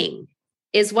thinking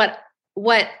is what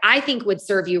I think would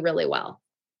serve you really well.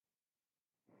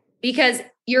 Because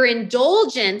your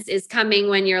indulgence is coming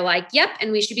when you're like, yep,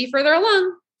 and we should be further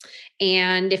along.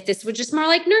 And if this was just more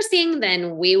like nursing,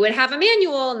 then we would have a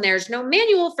manual, and there's no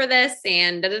manual for this,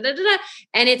 and da, da, da, da, da.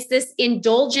 And it's this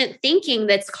indulgent thinking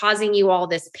that's causing you all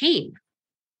this pain.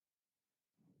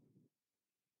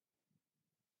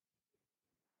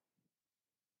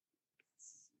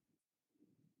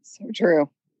 So true.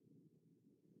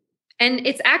 And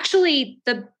it's actually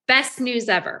the best news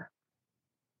ever.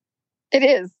 It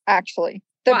is actually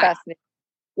the best news.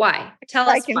 Why? Tell us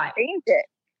why. I can change it.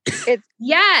 It's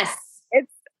yes.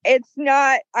 It's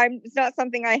not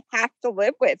something I have to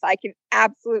live with. I can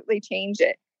absolutely change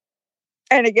it.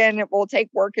 And again, it will take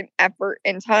work and effort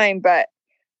and time, but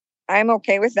I'm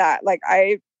okay with that. Like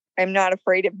I'm not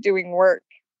afraid of doing work.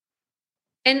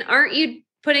 And aren't you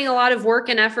putting a lot of work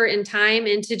and effort and time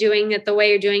into doing it the way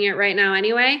you're doing it right now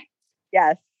anyway?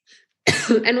 Yes.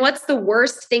 And what's the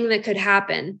worst thing that could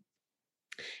happen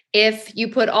if you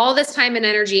put all this time and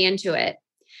energy into it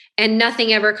and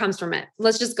nothing ever comes from it?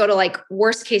 Let's just go to like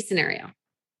worst case scenario.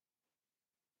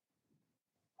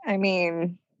 I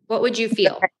mean, what would you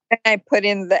feel? I put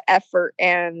in the effort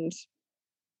and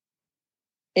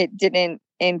it didn't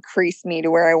increase me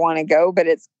to where I want to go, but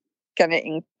it's going to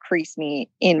increase me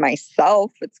in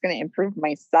myself. It's going to improve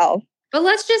myself. But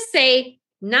let's just say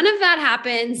none of that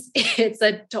happens. It's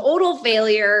a total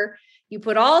failure. You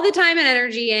put all the time and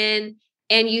energy in,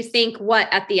 and you think what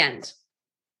at the end?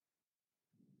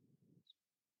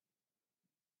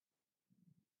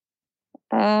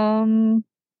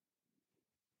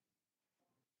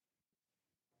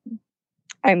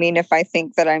 I mean, if I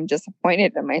think that I'm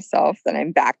disappointed in myself, then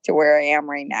I'm back to where I am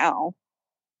right now.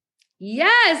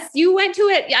 Yes, you went to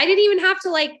it. I didn't even have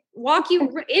to like walk you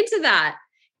into that.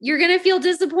 You're going to feel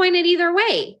disappointed either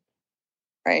way.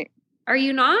 Right. Are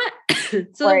you not?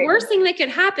 So the worst thing that could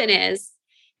happen is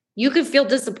you could feel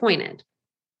disappointed.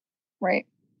 Right.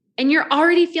 And you're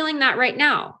already feeling that right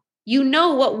now. You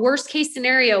know what worst case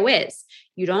scenario is.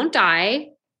 You don't die.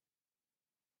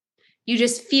 You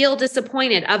just feel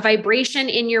disappointed, a vibration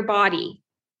in your body.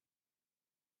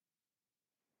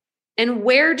 And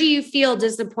where do you feel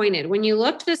disappointed? When you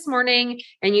looked this morning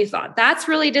and you thought, that's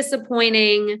really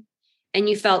disappointing, and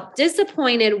you felt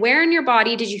disappointed, where in your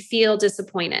body did you feel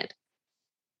disappointed?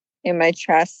 In my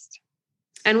chest.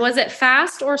 And was it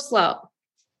fast or slow?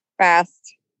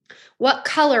 Fast. What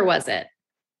color was it?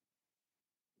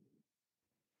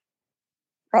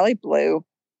 Probably blue.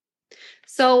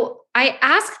 So I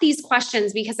ask these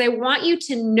questions because I want you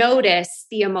to notice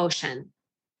the emotion.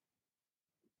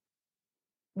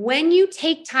 When you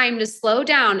take time to slow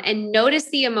down and notice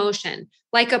the emotion,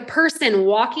 like a person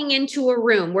walking into a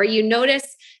room where you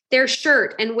notice their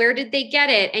shirt and where did they get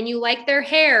it, and you like their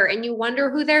hair and you wonder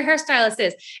who their hairstylist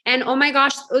is, and oh my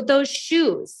gosh, those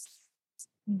shoes.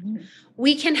 Mm-hmm.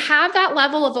 We can have that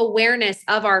level of awareness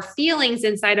of our feelings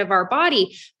inside of our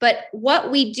body. But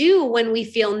what we do when we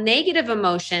feel negative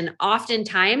emotion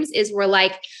oftentimes is we're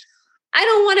like, I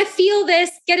don't want to feel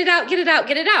this. Get it out, get it out,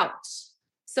 get it out.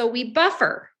 So we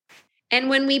buffer. And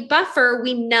when we buffer,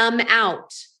 we numb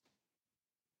out.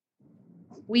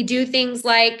 We do things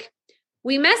like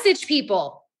we message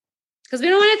people because we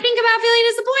don't want to think about feeling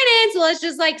disappointed. So let's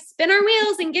just like spin our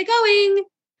wheels and get going.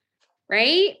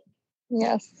 Right?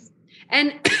 Yes.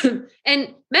 And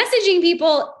and messaging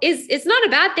people it's not a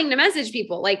bad thing to message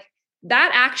people. Like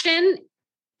that action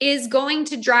is going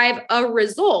to drive a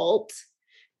result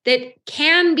that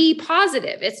can be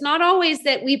positive. It's not always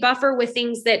that we buffer with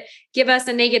things that give us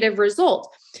a negative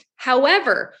result.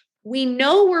 However, we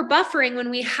know we're buffering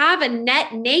when we have a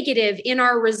net negative in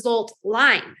our result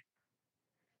line.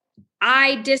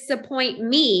 I disappoint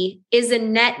me is a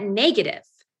net negative.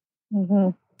 Mm-hmm.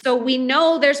 So we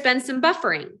know there's been some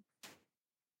buffering.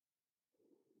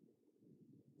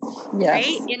 Yes.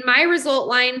 Right? In my result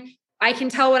line, I can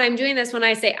tell when I'm doing this when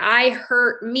I say, I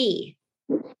hurt me.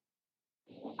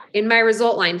 In my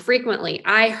result line, frequently,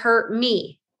 I hurt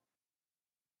me.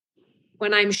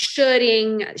 When I'm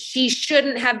shoulding, she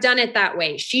shouldn't have done it that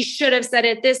way. She should have said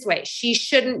it this way. She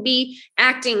shouldn't be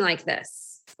acting like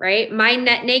this, right? My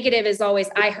net negative is always,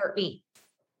 I hurt me.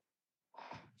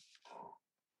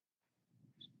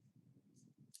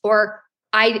 Or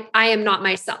I am not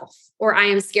myself, or I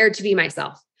am scared to be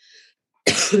myself.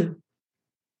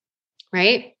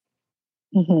 Right?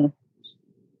 Mm-hmm.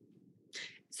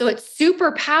 So it's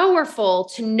super powerful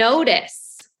to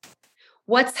notice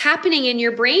what's happening in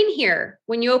your brain here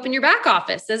when you open your back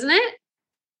office, isn't it?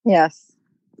 Yes.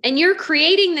 And you're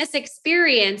creating this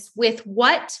experience with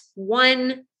what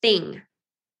one thing?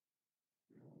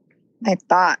 My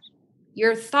thought.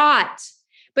 Your thought.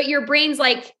 But your brain's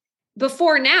like,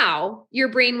 before now, your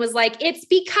brain was like, it's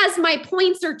because my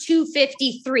points are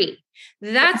 253.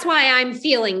 That's why I'm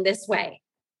feeling this way.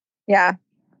 Yeah.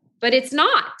 But it's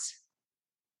not.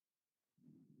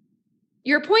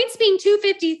 Your points being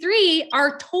 253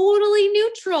 are totally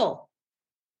neutral.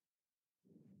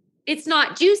 It's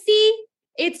not juicy.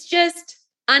 It's just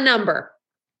a number.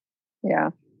 Yeah.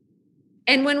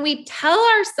 And when we tell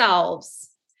ourselves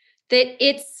that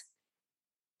it's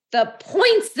the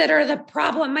points that are the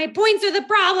problem, my points are the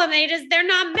problem, they're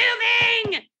not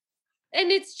moving.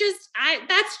 And it's just,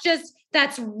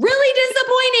 that's really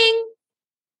disappointing.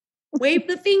 Wave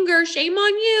the finger, shame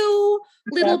on you,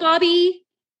 little Bobby.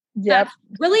 Yep. That's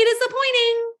really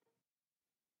disappointing.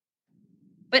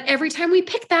 But every time we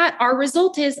pick that, our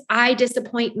result is I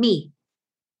disappoint me.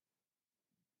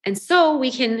 And so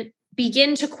we can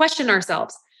begin to question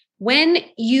ourselves. When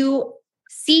you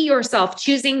see yourself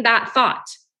choosing that thought,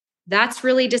 that's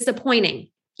really disappointing.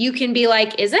 You can be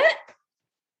like, is it?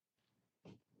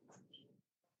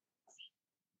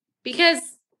 Because,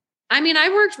 I mean, I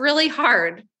worked really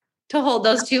hard to hold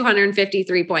those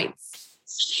 253 points.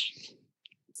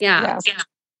 Yeah.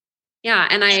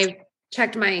 And I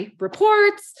checked my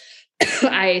reports.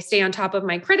 I stay on top of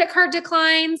my credit card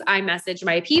declines. I message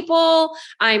my people.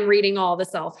 I'm reading all the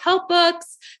self-help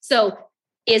books. So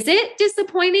is it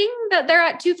disappointing that they're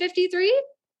at 253?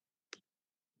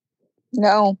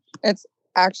 No, it's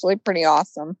actually pretty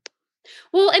awesome.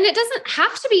 Well, and it doesn't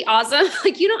have to be awesome.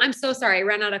 Like, I'm so sorry. I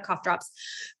ran out of cough drops.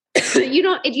 You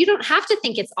don't have to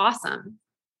think it's awesome.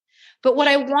 But what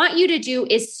I want you to do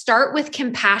is start with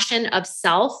compassion of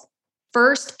self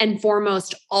first and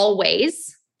foremost,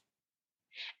 always.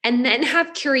 And then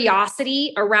have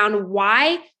curiosity around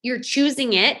why you're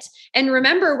choosing it. And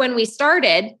remember when we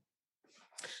started,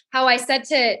 how I said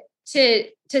to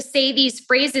say these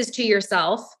phrases to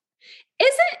yourself.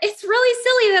 It's really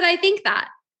silly that I think that.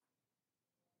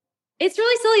 It's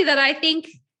really silly that I think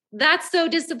that's so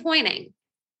disappointing.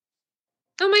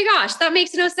 Oh my gosh, that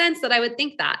makes no sense that I would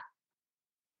think that.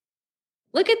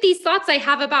 Look at these thoughts I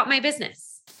have about my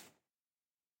business.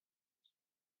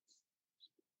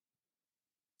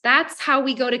 That's how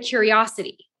we go to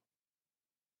curiosity.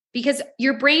 Because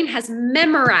your brain has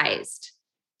memorized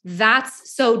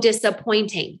that's so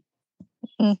disappointing.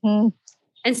 Mm-hmm.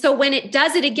 And so when it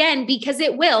does it again, because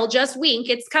it will, just wink,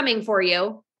 it's coming for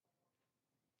you.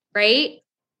 Right?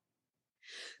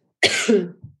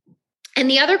 And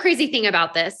the other crazy thing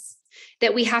about this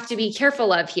that we have to be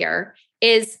careful of here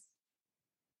is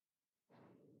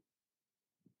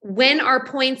when our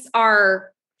points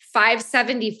are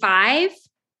 575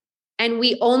 and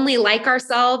we only like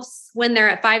ourselves when they're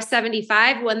at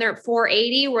 575, when they're at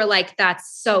 480, we're like,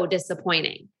 that's so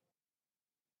disappointing.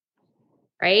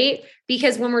 Right?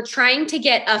 Because when we're trying to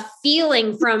get a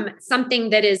feeling from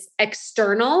something that is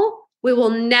external, we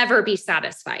will never be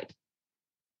satisfied.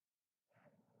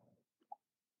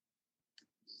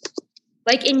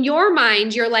 Like in your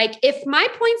mind, you're like, if my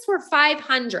points were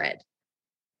 500,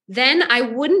 then I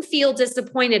wouldn't feel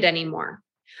disappointed anymore.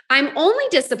 I'm only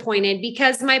disappointed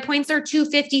because my points are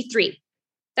 253.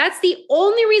 That's the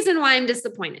only reason why I'm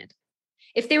disappointed.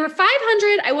 If they were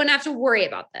 500, I wouldn't have to worry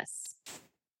about this.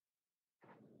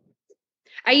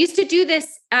 I used to do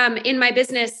this in my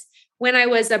business when I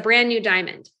was a brand new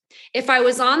diamond. If I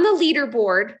was on the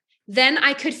leaderboard, then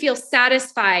I could feel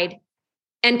satisfied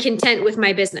and content with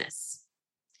my business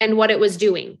and what it was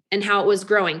doing and how it was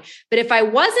growing. But if I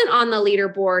wasn't on the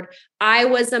leaderboard, I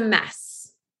was a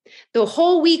mess. The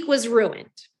whole week was ruined.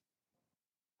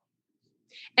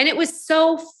 And it was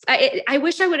I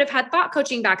wish I would have had thought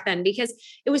coaching back then, because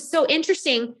it was so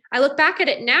interesting. I look back at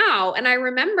it now and I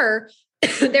remember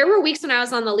there were weeks when I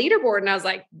was on the leaderboard and I was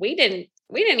like, we didn't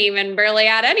even barely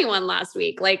add anyone last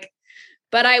week.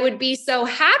 But I would be so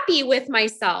happy with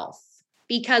myself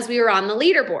because we were on the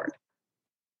leaderboard.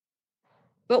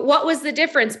 But what was the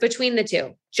difference between the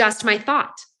two? Just my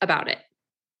thought about it.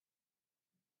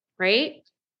 Right?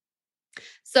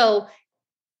 So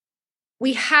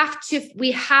we have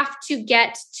to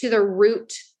get to the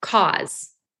root cause,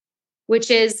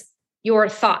 which is your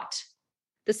thought.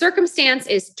 The circumstance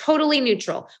is totally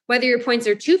neutral. Whether your points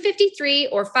are 253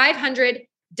 or 500,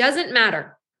 doesn't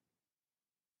matter.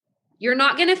 You're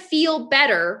not going to feel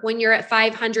better when you're at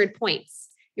 500 points.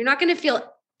 You're not going to feel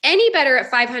any better at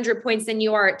 500 points than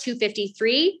you are at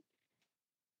 253.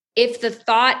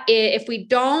 If we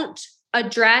don't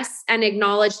address and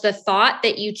acknowledge the thought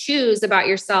that you choose about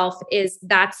yourself, is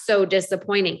that's so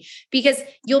disappointing, because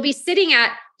you'll be sitting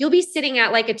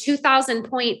at like a 2,000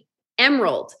 point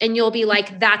emerald and you'll be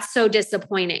like, that's so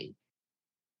disappointing.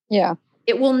 Yeah.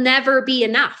 It will never be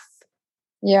enough.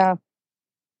 Yeah.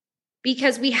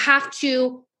 Because we have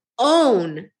to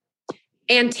own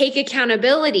and take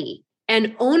accountability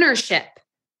and ownership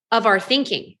of our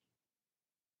thinking.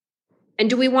 And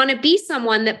do we want to be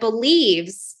someone that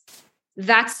believes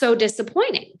that's so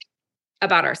disappointing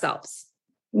about ourselves?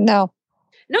 No.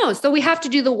 So we have to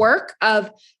do the work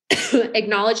of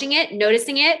acknowledging it,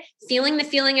 noticing it, feeling the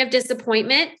feeling of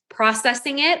disappointment,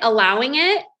 processing it, allowing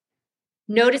it,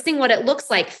 noticing what it looks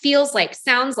like, feels like,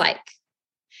 sounds like,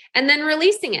 and then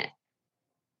releasing it.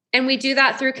 And we do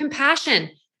that through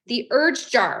compassion. The urge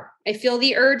jar. I feel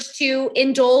the urge to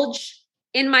indulge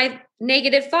in my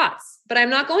negative thoughts, but I'm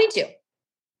not going to.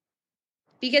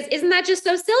 Because isn't that just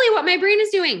so silly what my brain is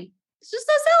doing? It's just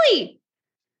so silly.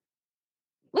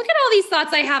 Look at all these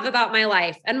thoughts I have about my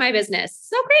life and my business.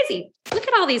 So crazy. Look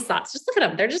at all these thoughts. Just look at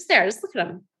them. They're just there. Just look at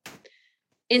them.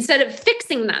 Instead of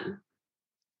fixing them,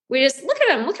 we just look at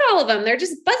them. Look at all of them. They're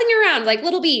just buzzing around like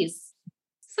little bees.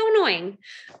 So annoying.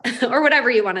 Or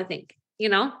whatever you want to think,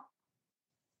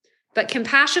 But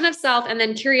compassion of self and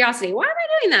then curiosity. Why am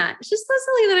I doing that? It's just so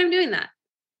silly that I'm doing that.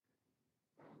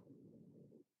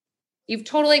 You've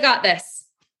totally got this.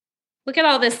 Look at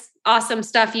all this awesome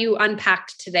stuff you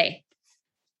unpacked today.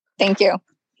 Thank you.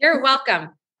 You're welcome.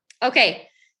 Okay.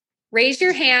 Raise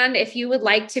your hand if you would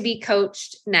like to be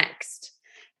coached next.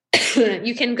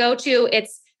 You can go to,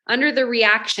 it's under the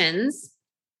reactions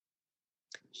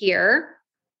here.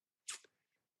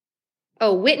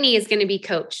 Oh, Whitney is going to be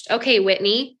coached. Okay,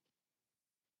 Whitney,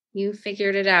 you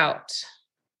figured it out.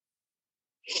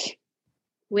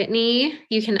 Whitney,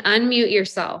 you can unmute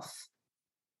yourself.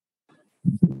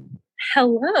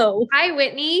 Hello. Hi,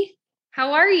 Whitney.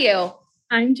 How are you?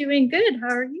 I'm doing good.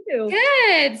 How are you?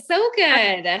 Good. So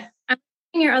good. I'm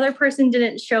your other person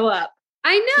didn't show up.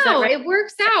 I know. Right? It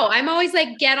works out. I'm always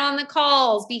like, get on the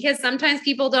calls, because sometimes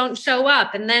people don't show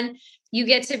up and then you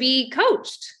get to be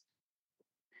coached.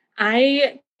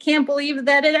 I can't believe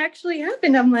that it actually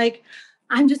happened. I'm like,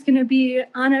 I'm just going to be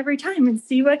on every time and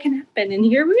see what can happen. And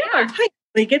here we are. Hi,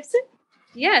 Lee Gibson.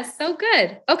 Yes. So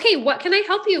good. Okay. What can I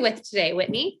help you with today,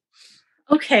 Whitney?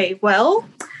 Okay. Well,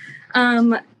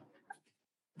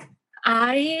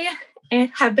 I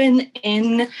have been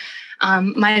in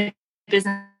my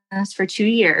business for 2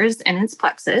 years, and it's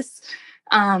Plexus.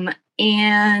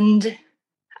 And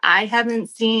I haven't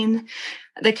seen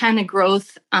the kind of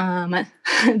growth that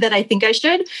I think I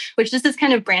should, which this is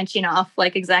kind of branching off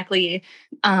like exactly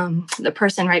the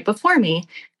person right before me.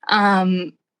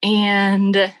 And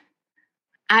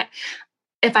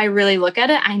if I really look at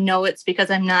it, I know it's because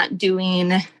I'm not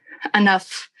doing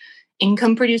enough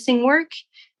income producing work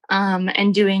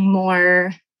and doing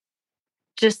more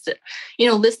just,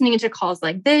 listening to calls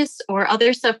like this or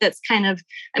other stuff that's kind of,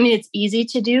 it's easy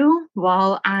to do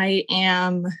while I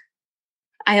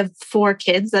have 4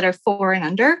 kids that are 4 and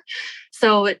under.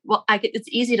 So it's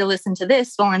easy to listen to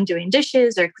this while I'm doing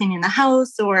dishes or cleaning the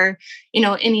house or,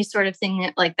 any sort of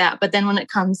thing like that. But then when it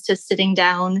comes to sitting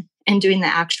down and doing the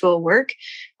actual work,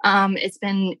 it's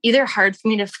been either hard for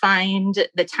me to find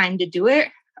the time to do it,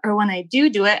 or when I do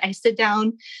it, I sit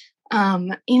down,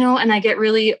 and I get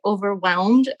really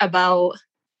overwhelmed about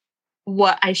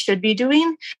what I should be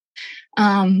doing.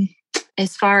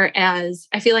 As far as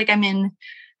I feel like I'm in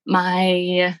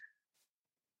my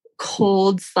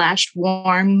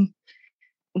cold/warm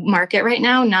market right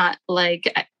now, not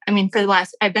like,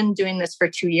 I've been doing this for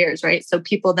 2 years, right? So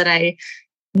people that I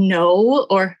know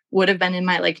or would have been in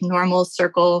my like normal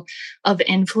circle of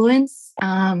influence,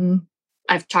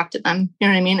 I've talked to them, you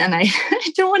know what I mean? And I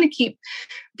don't want to keep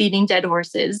beating dead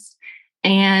horses.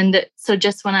 And so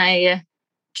just when I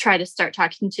try to start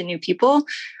talking to new people,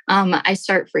 I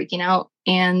start freaking out.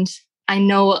 And I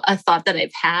know a thought that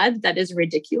I've had that is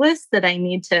ridiculous that I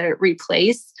need to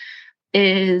replace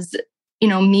is,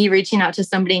 me reaching out to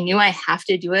somebody new. I have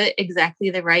to do it exactly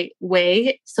the right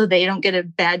way so they don't get a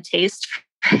bad taste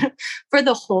for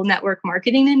the whole network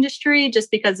marketing industry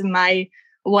just because of my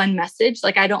one message.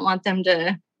 Like, I don't want them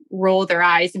to roll their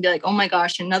eyes and be like, oh my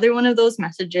gosh, another one of those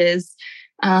messages,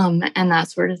 and that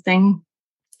sort of thing.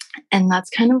 And that's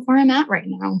kind of where I'm at right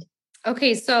now.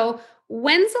 Okay. So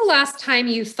when's the last time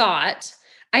you thought,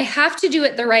 I have to do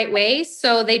it the right way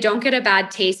so they don't get a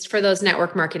bad taste for those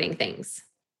network marketing things?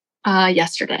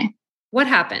 Yesterday. What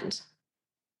happened?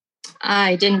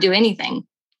 I didn't do anything.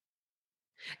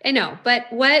 I know, but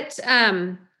what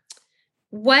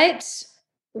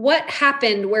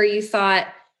happened where you thought,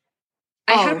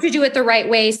 I have to do it the right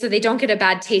way so they don't get a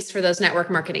bad taste for those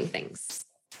network marketing things?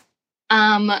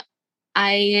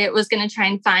 I was going to try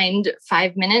and find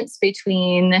 5 minutes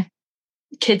between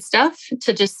kid stuff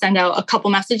to just send out a couple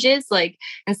messages. Like,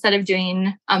 instead of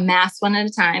doing a mass one at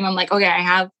a time, I'm like, okay, I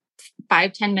have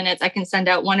 5-10 minutes. I can send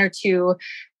out 1 or 2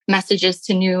 messages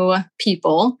to new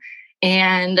people.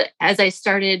 And as I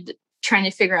started trying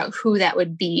to figure out who that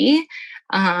would be,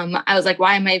 I was like,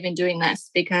 why am I even doing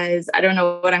this? Because I don't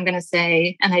know what I'm going to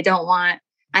say. And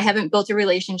I haven't built a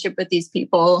relationship with these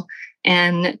people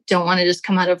and don't want to just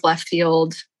come out of left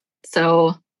field.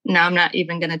 So now I'm not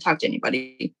even going to talk to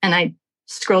anybody. And I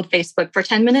scrolled Facebook for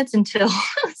 10 minutes until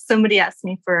somebody asked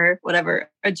me for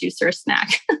whatever, a juice or a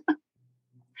snack.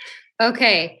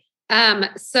 Okay.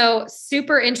 So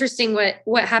super interesting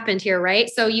what happened here, right?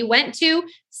 So you went to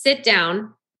sit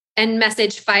down and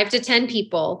message 5 to 10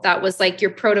 people. That was like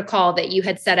your protocol that you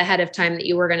had set ahead of time that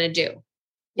you were going to do.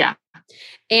 Yeah.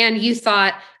 And you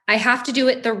thought, I have to do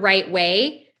it the right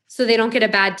way so they don't get a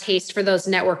bad taste for those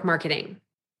network marketing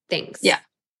things. Yeah.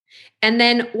 And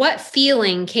then what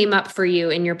feeling came up for you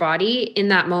in your body in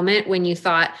that moment when you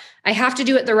thought, I have to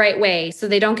do it the right way so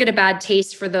they don't get a bad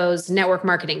taste for those network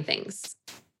marketing things?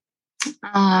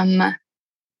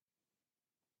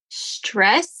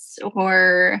 Stress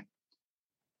or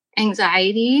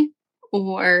anxiety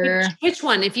or which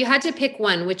one? If you had to pick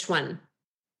one, which one?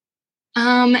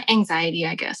 Anxiety,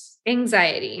 I guess.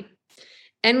 Anxiety.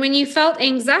 And when you felt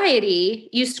anxiety,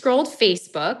 you scrolled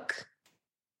Facebook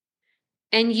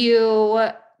and you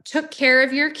took care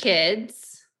of your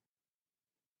kids.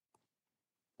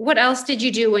 What else did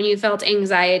you do when you felt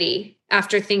anxiety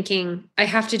after thinking, I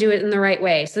have to do it in the right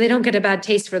way so they don't get a bad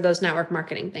taste for those network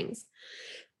marketing things?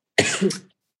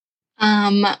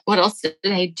 What else did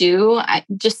I do? I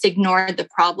just ignored the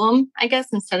problem, I guess,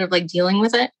 instead of like dealing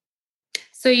with it.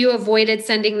 So you avoided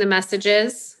sending the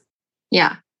messages?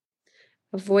 Yeah.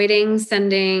 Avoiding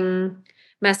sending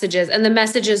messages. And the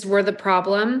messages were the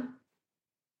problem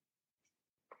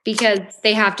because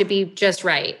they have to be just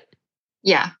right.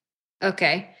 Yeah.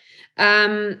 Okay.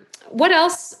 What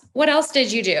else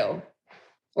did you do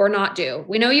or not do?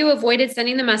 We know you avoided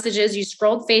sending the messages. You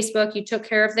scrolled Facebook. You took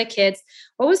care of the kids.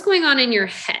 What was going on in your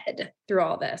head through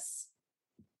all this?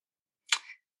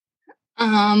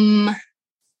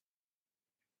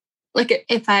 Like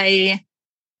if I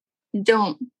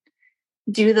don't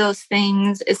do those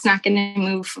things, it's not going to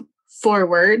move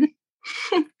forward.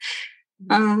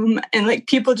 And like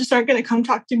people just aren't going to come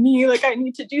talk to me. Like I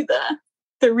need to do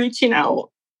the reaching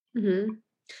out. Mm-hmm.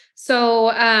 So,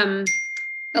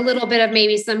 a little bit of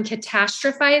maybe some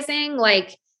catastrophizing,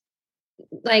 like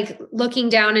looking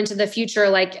down into the future,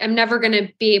 like I'm never going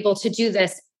to be able to do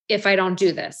this if I don't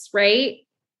do this, right?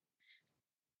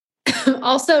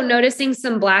 Also noticing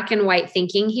some black and white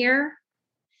thinking here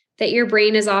that your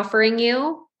brain is offering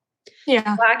you.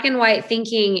 Yeah. Black and white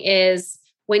thinking is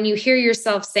when you hear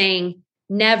yourself saying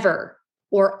never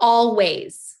or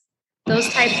always, those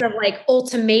types of like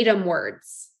ultimatum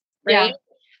words, right? Yeah.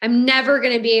 I'm never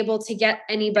going to be able to get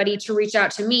anybody to reach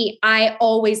out to me. I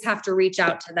always have to reach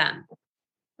out to them,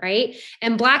 right?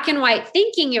 And black and white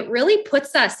thinking, it really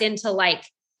puts us into like,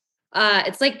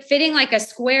 it's like fitting like a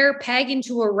square peg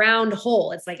into a round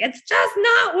hole. It's like, it's just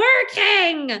not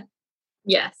working.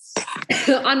 Yes.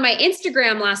 On my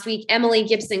Instagram last week, Emily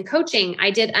Gibson Coaching,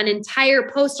 I did an entire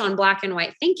post on black and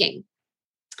white thinking.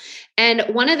 And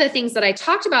one of the things that I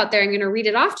talked about there, I'm going to read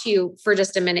it off to you for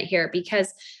just a minute here,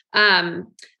 because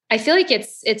I feel like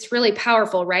it's really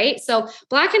powerful, right? So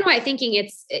black and white thinking,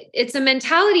 it's a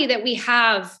mentality that we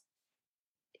have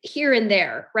here and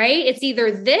there, right? It's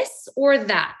either this or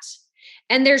that,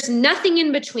 and there's nothing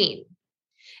in between.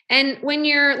 And when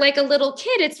you're like a little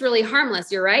kid, it's really harmless.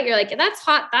 You're right. You're like, that's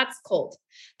hot, that's cold,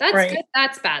 that's right. good,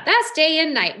 that's bad, that's day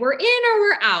and night. We're in or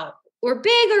we're out. We're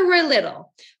big or we're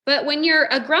little. But when you're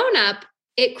a grown-up,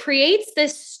 it creates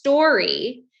this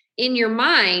story in your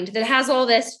mind that has all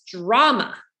this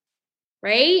drama,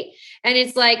 right? And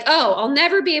it's like, oh, I'll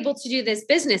never be able to do this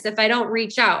business if I don't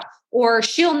reach out, or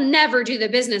she'll never do the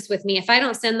business with me if I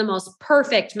don't send the most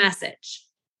perfect message.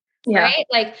 Yeah. Right?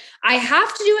 Like I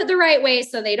have to do it the right way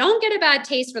so they don't get a bad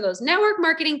taste for those network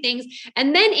marketing things.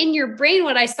 And then in your brain,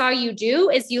 what I saw you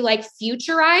do is you like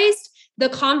futurized the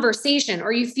conversation,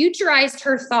 or you futurized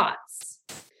her thoughts,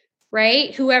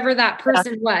 right? Whoever that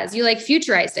person was, you like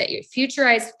futurized it. You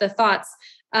futurized the thoughts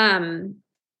of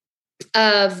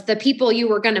the people you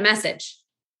were going to message.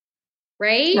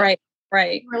 Right.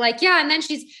 Right. We're like, yeah. And then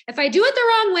if I do it the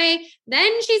wrong way,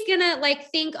 then she's going to like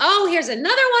think, oh, here's another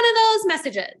one of those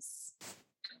messages.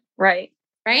 Right.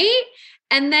 Right.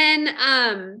 And then,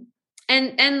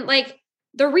 and like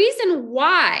the reason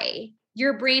why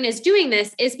your brain is doing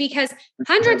this is because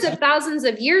hundreds of thousands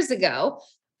of years ago,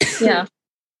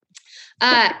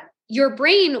 your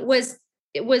brain was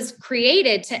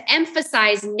created to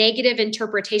emphasize negative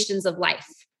interpretations of life.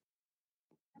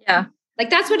 Yeah. Like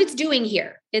that's what it's doing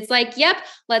here. It's like, yep,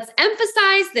 let's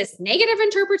emphasize this negative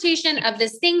interpretation of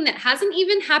this thing that hasn't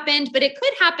even happened, but it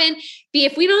could happen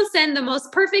if we don't send the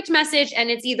most perfect message, and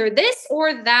it's either this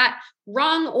or that,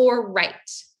 wrong or right.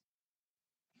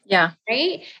 Yeah.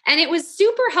 Right. And it was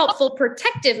super helpful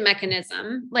protective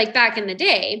mechanism, like back in the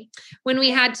day when we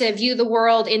had to view the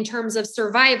world in terms of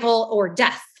survival or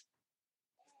death.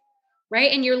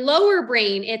 Right. And your lower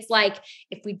brain, it's like,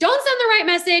 if we don't send the right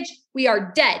message, we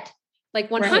are dead. Like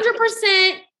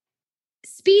 100%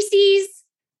 species,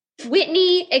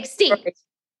 Whitney, extinct.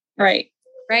 Right.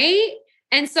 Right.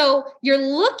 And so you're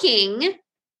looking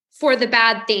for the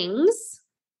bad things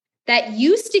that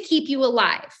used to keep you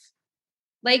alive.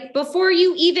 Like before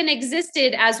you even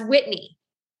existed as Whitney,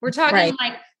 we're talking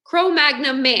like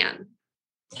Cro-Magnon man,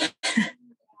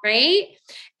 right?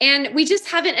 And we just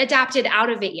haven't adapted out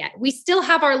of it yet. We still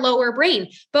have our lower brain,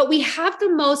 but we have the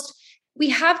most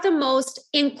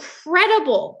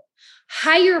incredible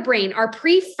higher brain, our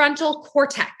prefrontal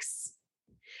cortex.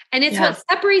 And it's what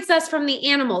separates us from the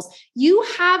animals. You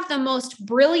have the most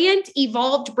brilliant,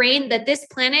 evolved brain that this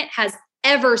planet has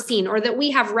ever seen, or that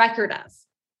we have record of.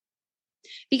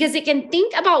 Because it can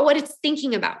think about what it's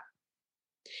thinking about.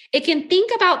 It can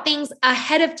think about things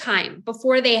ahead of time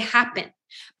before they happen.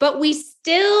 But we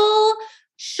still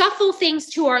shuffle things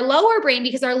to our lower brain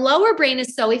because our lower brain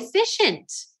is so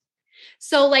efficient.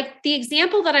 So like the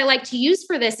example that I like to use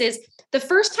for this is the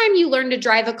first time you learned to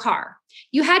drive a car,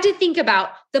 you had to think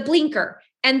about the blinker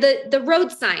and the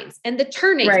road signs and the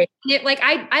turning. Right. Like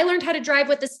I learned how to drive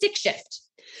with the stick shift.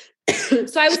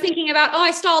 So I was thinking about,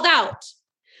 I stalled out.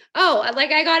 Oh,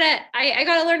 like I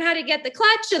gotta learn how to get the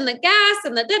clutch and the gas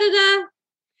and the da-da-da.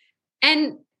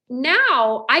 And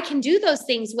now I can do those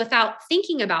things without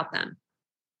thinking about them.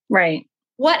 Right.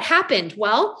 What happened?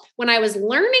 Well, when I was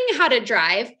learning how to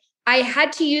drive, I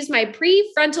had to use my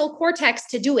prefrontal cortex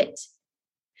to do it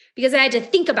because I had to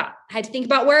think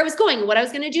about where I was going, what I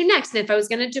was going to do next. And if I was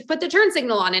going to put the turn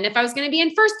signal on, and if I was going to be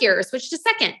in first gear or switch to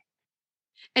second.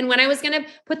 And when I was going to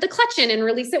put the clutch in and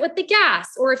release it with the gas,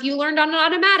 or if you learned on an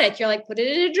automatic, you're like, put it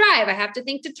in a drive. I have to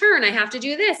think to turn. I have to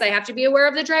do this. I have to be aware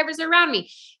of the drivers around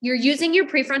me. You're using your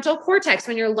prefrontal cortex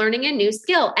when you're learning a new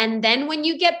skill. And then when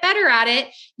you get better at it,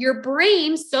 your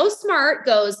brain, so smart,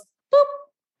 goes, boop,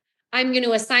 I'm going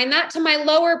to assign that to my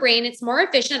lower brain. It's more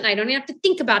efficient. And I don't even have to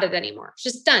think about it anymore. It's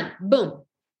just done. Boom.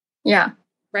 Yeah.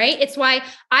 Right. It's why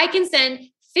I can send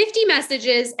 50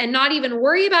 messages and not even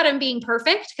worry about them being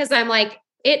perfect. Cause I'm like,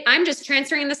 I'm just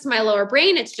transferring this to my lower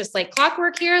brain. It's just like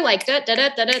clockwork here, like da, da, da,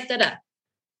 da, da, da, da.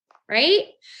 Right?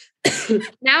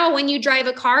 Now, when you drive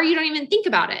a car, you don't even think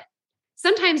about it.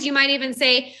 Sometimes you might even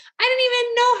say, I didn't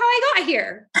even know how I got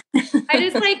here. I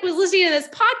just was listening to this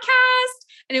podcast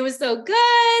and it was so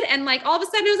good. And like, all of a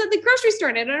sudden I was at the grocery store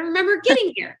and I don't remember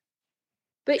getting here.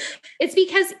 But it's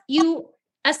because you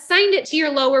assigned it to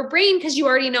your lower brain because you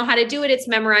already know how to do it. It's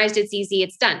memorized. It's easy.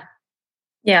 It's done.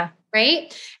 Yeah.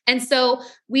 Right. And so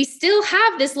we still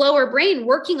have this lower brain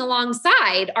working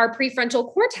alongside our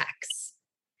prefrontal cortex.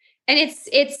 And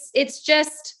it's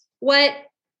just what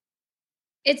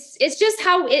it's just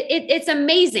how it's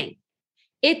amazing.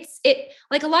 It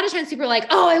like a lot of times people are like,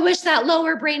 oh, I wish that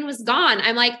lower brain was gone.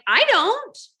 I'm like, I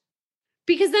don't,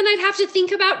 because then I'd have to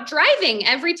think about driving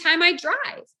every time I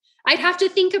drive. I'd have to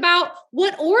think about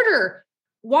what order,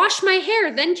 wash my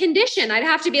hair, then condition. I'd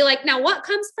have to be like, now what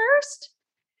comes first?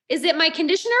 Is it my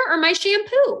conditioner or my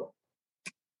shampoo?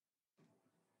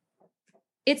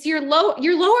 It's your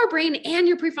lower brain and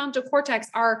your prefrontal cortex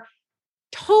are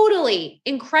totally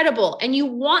incredible, and you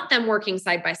want them working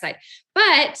side by side.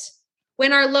 But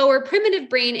when our lower primitive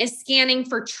brain is scanning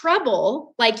for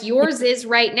trouble, like yours is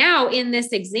right now in this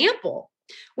example,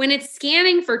 when it's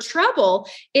scanning for trouble,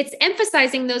 it's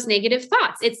emphasizing those negative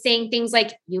thoughts. It's saying things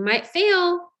like, you might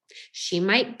fail. She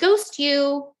might ghost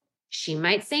you. She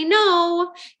might say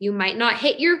no. You might not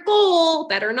hit your goal.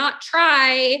 Better not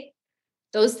try.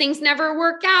 Those things never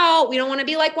work out. We don't want to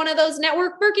be like one of those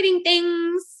network marketing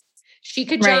things. She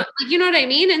could jump, you know what I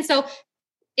mean? And so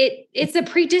it's a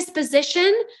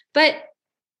predisposition, but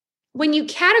when you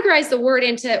categorize the world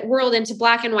into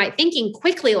black and white thinking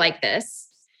quickly like this,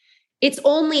 it's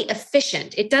only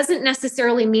efficient. It doesn't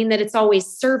necessarily mean that it's always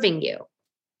serving you.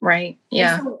 Right.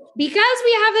 Yeah. So because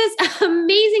we have this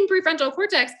amazing prefrontal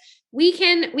cortex, we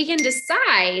can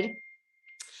decide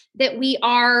that we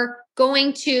are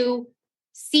going to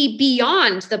see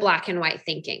beyond the black and white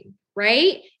thinking,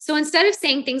 right? So instead of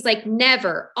saying things like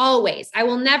never, always, I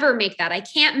will never make that, I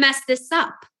can't mess this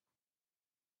up,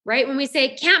 right? When we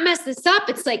say can't mess this up,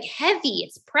 it's like heavy,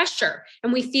 it's pressure.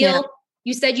 And we feel,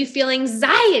 you said you feel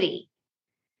anxiety.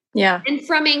 Yeah. And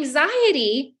from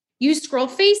anxiety, you scroll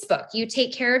Facebook, you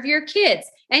take care of your kids,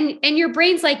 and your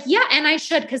brain's like, yeah, and I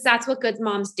should, because that's what good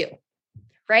moms do.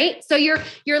 Right? So you're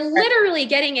literally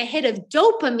getting a hit of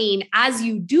dopamine as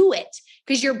you do it,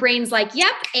 because your brain's like,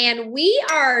 yep, and we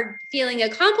are feeling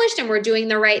accomplished and we're doing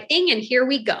the right thing. And here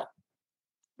we go.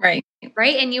 Right.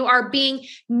 Right. And you are being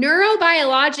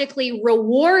neurobiologically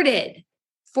rewarded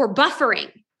for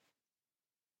buffering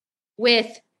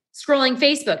with scrolling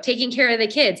Facebook, taking care of the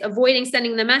kids, avoiding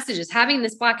sending the messages, having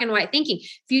this black and white thinking,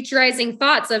 futurizing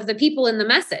thoughts of the people in the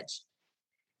message.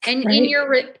 And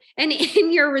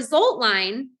in your result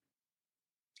line,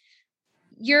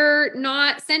 you're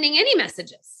not sending any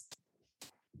messages.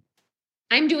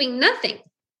 I'm doing nothing.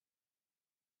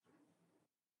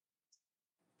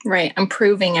 Right. I'm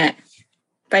proving it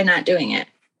by not doing it.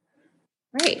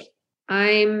 Right.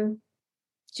 I'm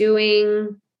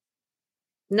doing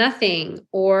nothing,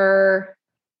 or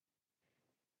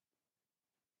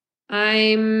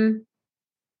I'm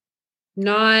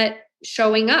not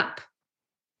showing up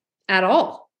at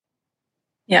all.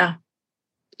 Yeah.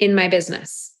 In my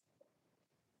business.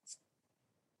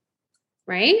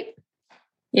 Right?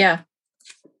 Yeah.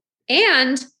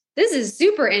 And this is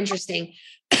super interesting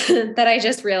that I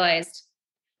just realized.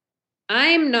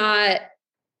 I'm not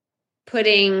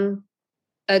putting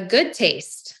a good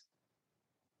taste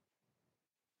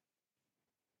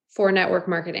for network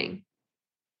marketing.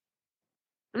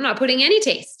 I'm not putting any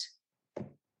taste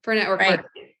for network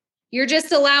marketing. You're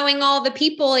just allowing all the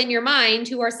people in your mind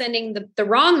who are sending the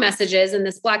wrong messages in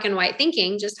this black and white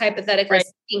thinking, just hypothetically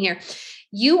speaking here,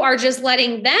 you are just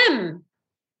letting them,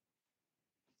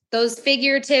 those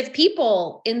figurative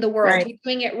people in the world, you're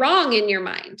doing it wrong in your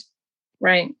mind.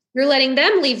 Right. You're letting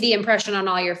them leave the impression on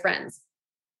all your friends.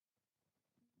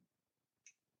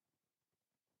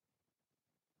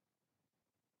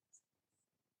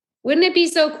 Wouldn't it be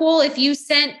so cool if you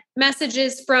sent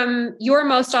messages from your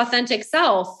most authentic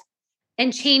self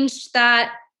and changed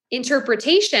that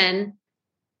interpretation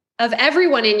of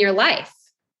everyone in your life?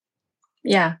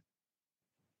 Yeah.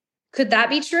 Could that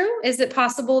be true? Is it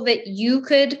possible that you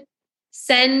could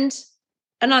send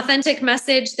an authentic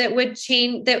message that would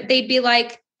change, that they'd be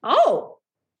like, oh,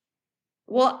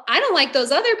 well, I don't like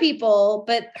those other people,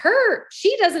 but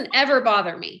she doesn't ever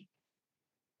bother me.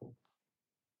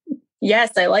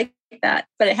 Yes, I like that,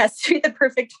 but it has to be the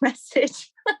perfect message.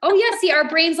 Oh, yeah. See, our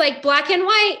brain's like black and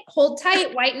white, hold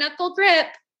tight, white knuckle grip.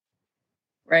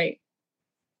 Right.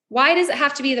 Why does it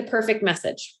have to be the perfect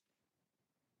message?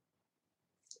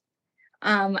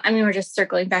 We're just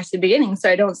circling back to the beginning, so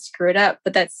I don't screw it up,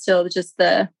 but that's still just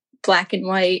the black and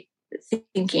white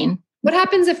thinking. What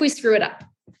happens if we screw it up?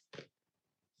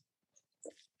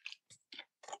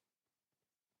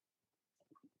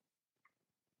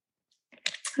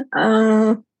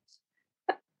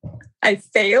 I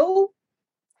fail.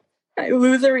 I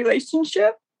lose a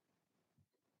relationship.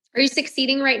 Are you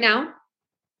succeeding right now?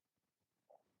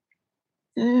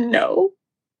 No.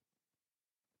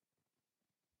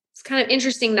 It's kind of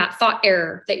interesting, that thought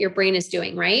error that your brain is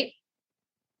doing, right?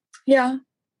 Yeah.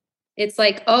 It's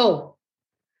like, oh,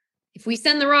 if we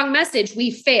send the wrong message,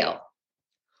 we fail.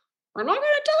 I'm not going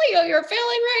to tell you you're failing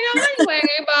right now anyway,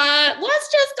 but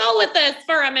let's just go with this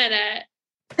for a minute.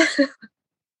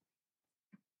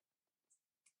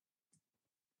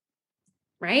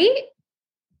 Right?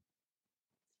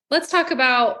 Let's talk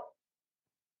about,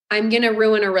 I'm going to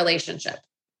ruin a relationship.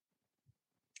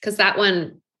 Because that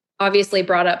one obviously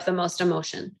brought up the most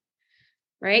emotion,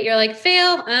 right? You're like,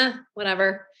 fail,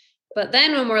 whatever. But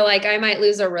then when we're like, I might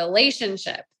lose a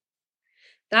relationship,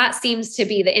 that seems to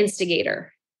be the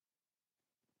instigator,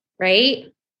 right?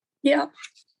 Yeah.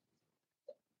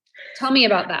 Tell me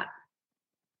about that.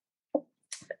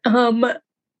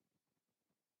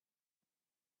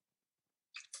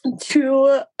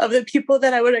 Two of the people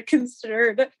that I would have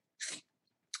considered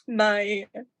my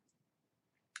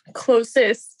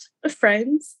closest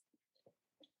friends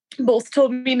both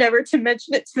told me never to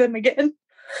mention it to them again.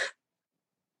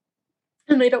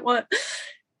 And they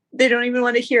don't even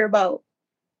want to hear about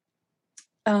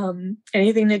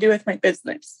anything to do with my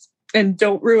business, and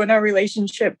don't ruin our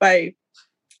relationship by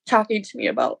talking to me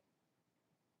about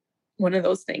one of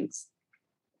those things.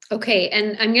 Okay.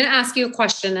 And I'm going to ask you a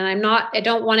question, and I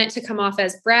don't want it to come off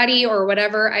as bratty or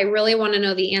whatever. I really want to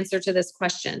know the answer to this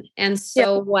question. And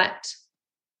so what?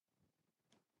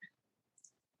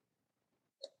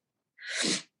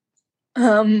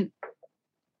 And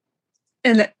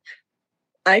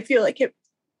I feel like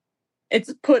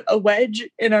it's put a wedge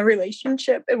in our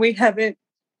relationship, and we haven't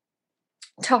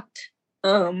talked,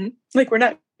 like we're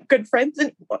not good friends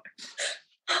anymore.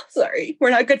 Sorry, we're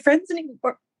not good friends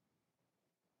anymore.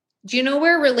 Do you know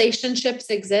where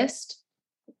relationships exist?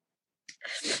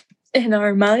 In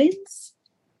our minds?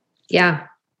 Yeah.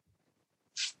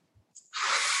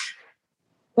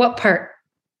 What part?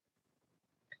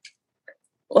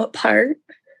 What part?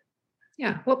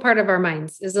 Yeah. What part of our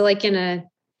minds? Is it like in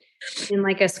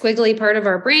like a squiggly part of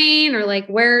our brain, or like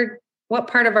what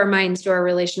part of our minds do our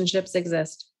relationships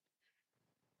exist?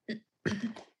 I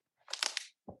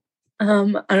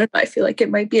don't know. I feel like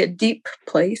it might be a deep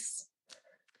place.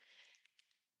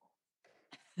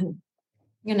 I'm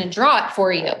going to draw it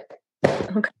for you.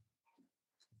 Okay.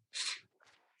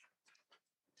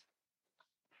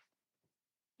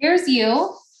 Here's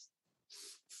you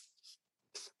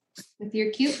with your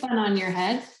cute bun on your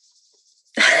head.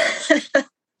 I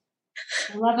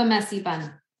love a messy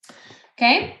bun.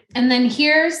 Okay. And then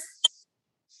here's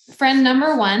friend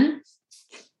number 1.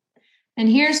 And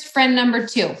here's friend number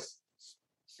 2.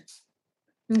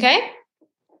 Okay.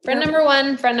 Friend number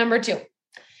 1, friend number 2.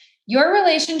 Your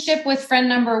relationship with friend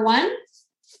number 1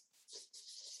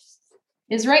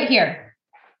 is right here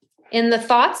in the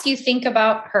thoughts you think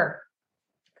about her.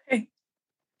 Okay.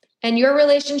 And your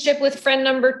relationship with friend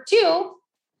number 2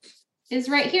 is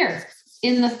right here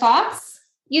in the thoughts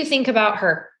you think about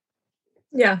her.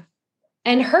 Yeah.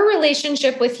 And her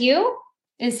relationship with you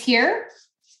is here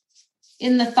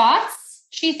in the thoughts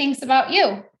she thinks about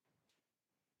you.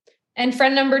 And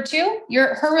friend number 2,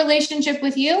 her relationship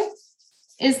with you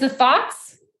is the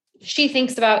thoughts she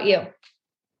thinks about you.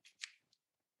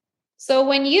 So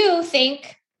when you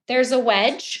think there's a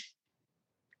wedge,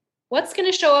 what's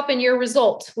going to show up in your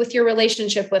result with your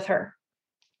relationship with her?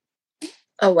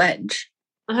 A wedge.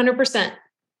 100%.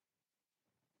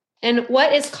 And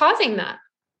what is causing that?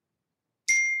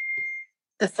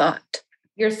 The thought.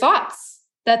 Your thoughts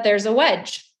that there's a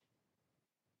wedge.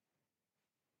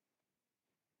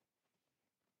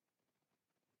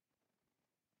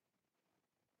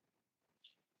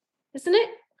 Isn't it?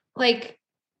 Like,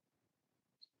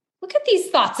 look at these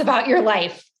thoughts about your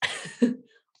life. Look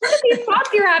at these thoughts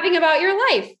you're having about your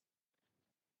life.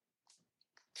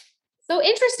 So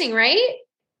interesting, right?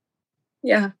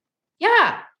 Yeah.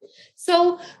 Yeah.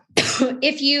 So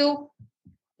the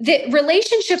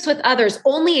relationships with others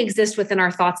only exist within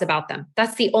our thoughts about them.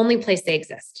 That's the only place they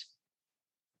exist.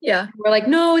 Yeah. We're like,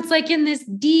 no, it's like in this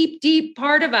deep, deep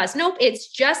part of us. Nope. It's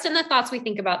just in the thoughts we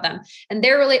think about them. And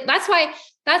they're really, that's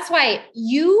why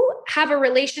you have a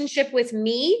relationship with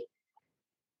me.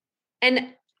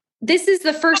 And this is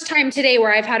the first time today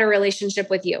where I've had a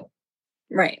relationship with you.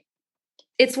 Right.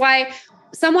 It's why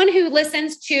someone who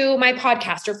listens to my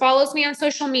podcast or follows me on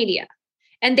social media,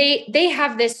 and they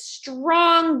have this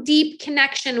strong, deep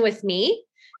connection with me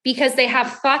because they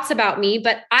have thoughts about me,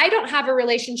 but I don't have a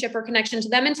relationship or connection to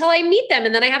them until I meet them.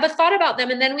 And then I have a thought about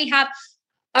them. And then we have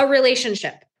a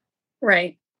relationship.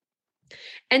 Right.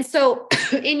 And so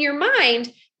in your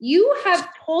mind, you have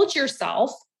told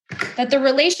yourself that the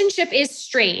relationship is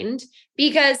strained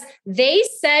because they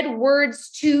said words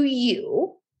to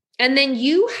you, and then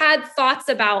you had thoughts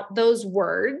about those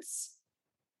words.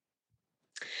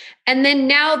 And then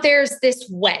now there's this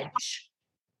wedge.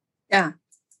 Yeah.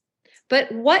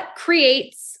 But what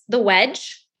creates the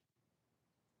wedge?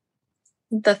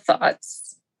 The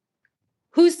thoughts.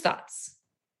 Whose thoughts?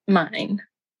 Mine.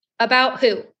 About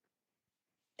who?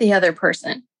 The other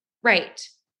person. Right.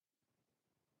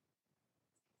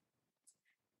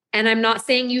 And I'm not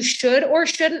saying you should or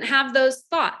shouldn't have those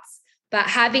thoughts, but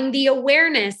having the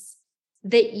awareness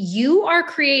that you are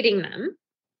creating them,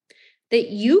 that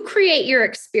you create your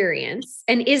experience.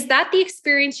 And is that the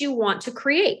experience you want to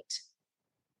create?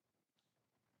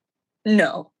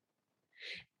 No.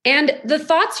 And the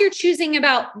thoughts you're choosing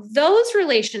about those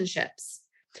relationships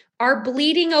are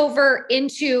bleeding over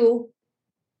into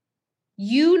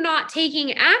you not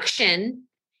taking action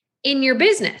in your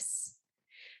business.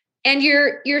 And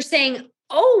you're saying,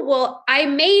 oh, well, I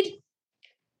made,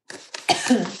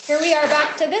 here we are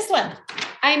back to this one.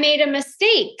 I made a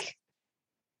mistake.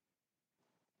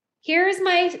 Here's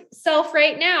myself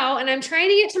right now, and I'm trying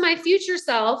to get to my future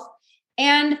self.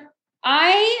 And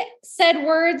I said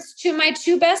words to my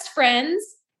two best friends,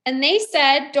 and they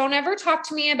said, don't ever talk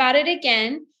to me about it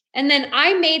again. And then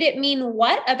I made it mean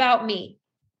what about me?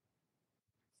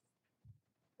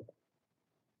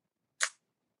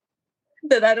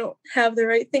 That I don't have the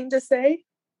right thing to say?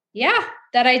 Yeah,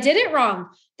 that I did it wrong.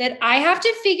 That I have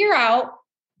to figure out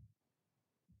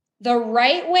the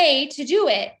right way to do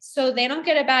it so they don't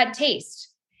get a bad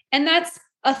taste. And that's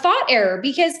a thought error,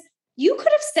 because you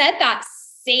could have said that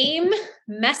same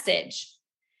message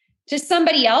to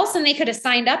somebody else and they could have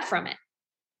signed up from it.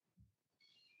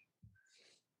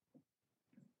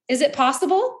 Is it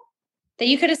possible that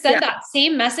you could have said that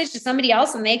same message to somebody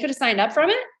else and they could have signed up from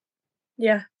it?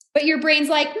 Yeah. But your brain's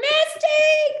like,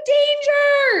 mistake,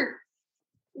 danger.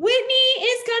 Whitney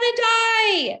is going to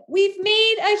die. We've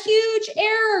made a huge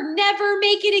error. Never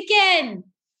make it again.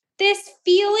 This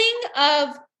feeling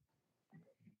of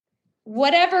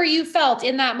whatever you felt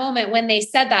in that moment when they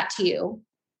said that to you,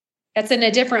 that's in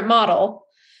a different model,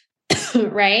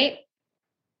 right?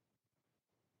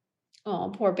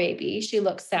 Oh, poor baby. She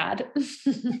looks sad.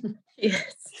 Yes.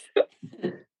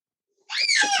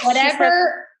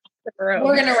 Whatever.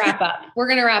 We're going to wrap up. We're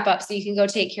going to wrap up so you can go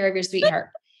take care of your sweetheart.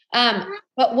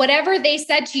 But whatever they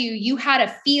said to you, you had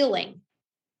a feeling.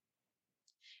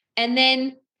 And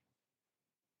then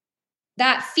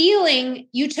that feeling,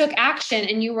 you took action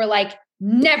and you were like,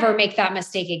 never make that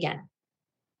mistake again.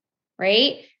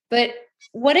 Right? But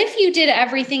what if you did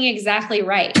everything exactly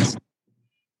right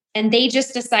and they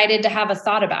just decided to have a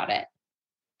thought about it?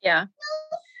 Yeah.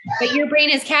 But your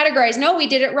brain is categorized. No, we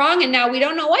did it wrong. And now we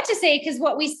don't know what to say because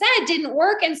what we said didn't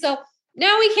work. And so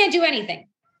now we can't do anything.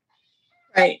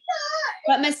 Right.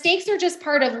 But mistakes are just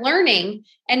part of learning,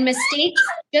 and mistakes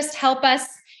just help us.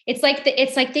 It's like the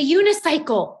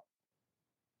unicycle,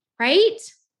 right?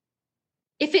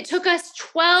 If it took us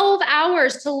 12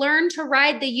 hours to learn to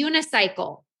ride the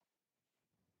unicycle,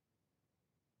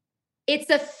 it's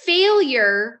a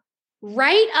failure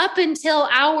right up until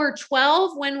hour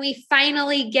 12 when we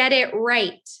finally get it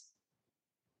right.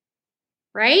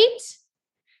 Right?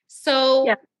 So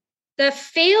yeah. The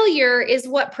failure is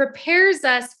what prepares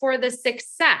us for the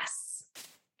success.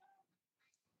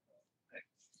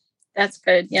 That's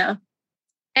good. Yeah.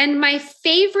 And my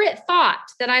favorite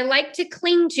thought that I like to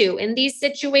cling to in these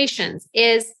situations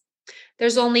is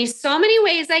there's only so many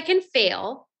ways I can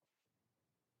fail.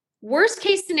 Worst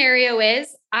case scenario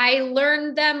is I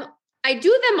learn them, I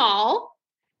do them all,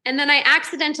 and then I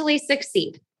accidentally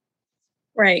succeed.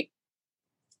 Right.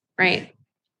 Right.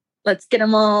 Let's get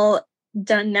them all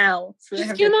done now. So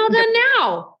just get them all done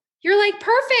now. You're like,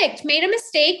 perfect. Made a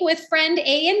mistake with friend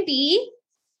A and B.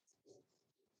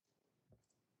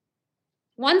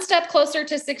 One step closer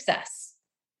to success.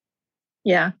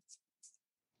 Yeah.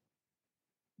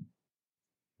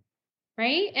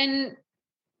 Right. And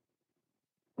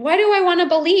why do I want to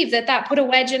believe that put a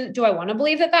wedge in? Do I want to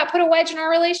believe that put a wedge in our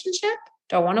relationship?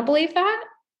 Do I want to believe that?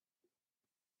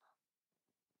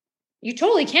 You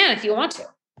totally can if you want to.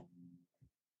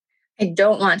 I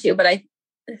don't want to, but I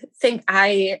think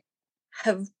I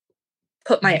have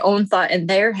put my own thought in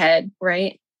their head,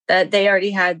 right? That they already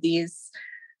had these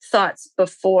thoughts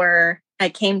before I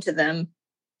came to them.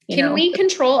 Can we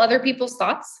control other people's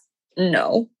thoughts?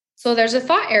 No. So there's a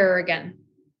thought error again.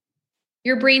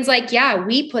 Your brain's like, yeah,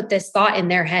 we put this thought in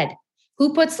their head.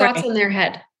 Who puts thoughts in their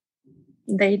head?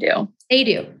 They do. They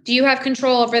do. Do you have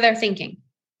control over their thinking?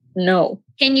 No.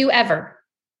 Can you ever?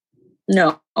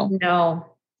 No. No.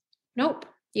 Nope,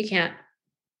 you can't.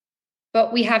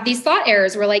 But we have these thought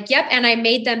errors. We're like, yep, and I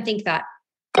made them think that.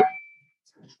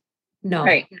 No.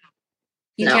 Right.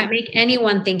 You can't make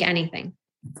anyone think anything.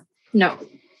 No.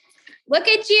 Look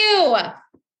at you.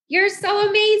 You're so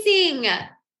amazing.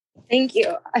 Thank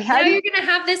you. Now you're going to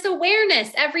have this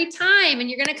awareness every time, and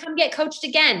you're going to come get coached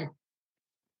again.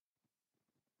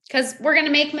 Because we're going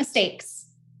to make mistakes.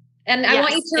 And I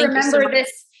want you to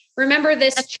remember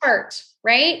this chart,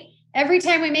 right? Every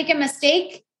time we make a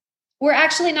mistake, we're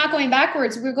actually not going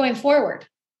backwards. We're going forward.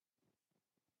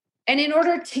 And in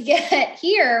order to get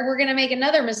here, we're going to make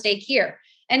another mistake here.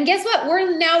 And guess what?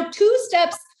 We're now 2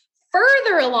 steps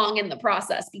further along in the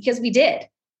process because we did.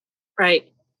 Right.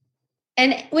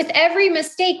 And with every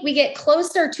mistake, we get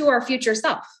closer to our future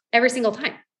self every single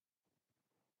time.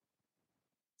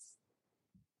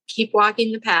 Keep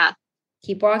walking the path.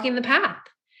 Keep walking the path.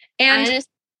 And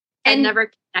I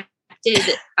never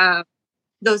connected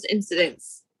those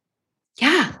incidents.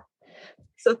 Yeah.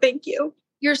 So thank you.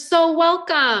 You're so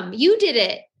welcome. You did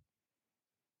it.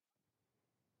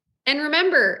 And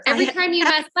remember, every time you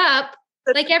mess up,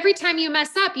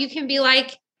 you can be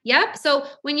like, yep. So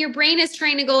when your brain is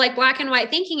trying to go like black and white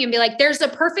thinking and be like, there's a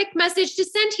perfect message to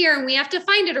send here and we have to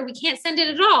find it or we can't send it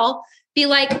at all. Be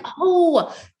like,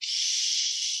 oh,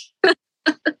 shh.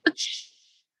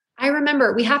 I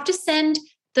remember we have to send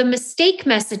the mistake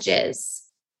messages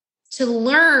to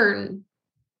learn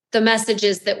the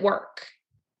messages that work.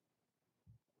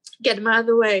 Get them out of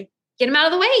the way. Get them out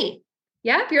of the way.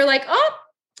 Yep. You're like, oh,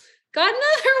 got another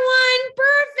one.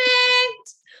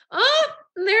 Perfect. Oh,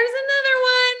 there's another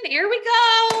one. Here we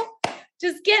go.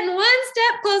 Just getting one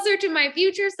step closer to my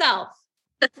future self.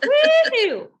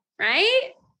 Woo!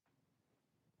 Right?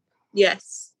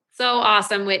 Yes. So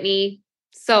awesome, Whitney.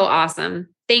 So awesome.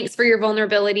 Thanks for your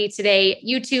vulnerability today.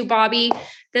 You too, Bobby.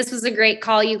 This was a great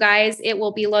call, you guys. It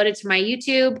will be loaded to my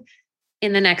YouTube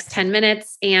in the next 10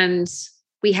 minutes. And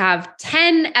we have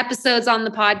 10 episodes on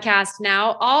the podcast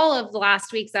now. All of the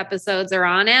last week's episodes are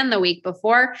on and the week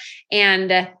before.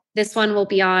 And this one will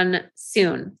be on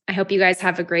soon. I hope you guys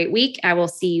have a great week. I will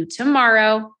see you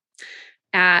tomorrow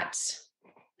I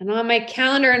don't have my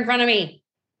calendar in front of me.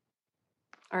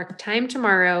 Our time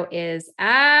tomorrow is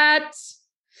at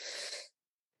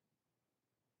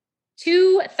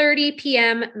 2:30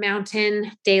 p.m.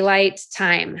 Mountain Daylight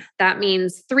Time. That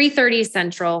means 3:30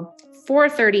 Central,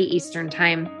 4:30 Eastern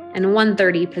Time, and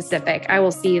 1:30 Pacific. I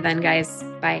will see you then, guys.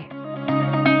 Bye.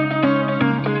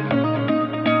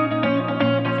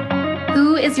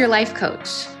 Who is your life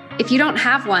coach? If you don't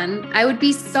have one, I would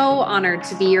be so honored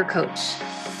to be your coach.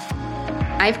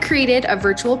 I've created a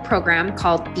virtual program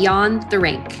called Beyond the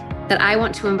Rink that I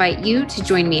want to invite you to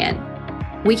join me in.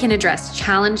 We can address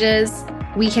challenges,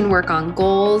 we can work on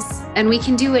goals, and we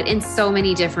can do it in so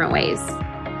many different ways.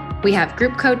 We have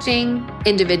group coaching,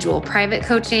 individual private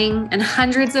coaching, and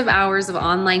hundreds of hours of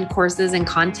online courses and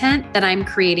content that I'm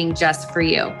creating just for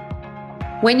you.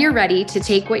 When you're ready to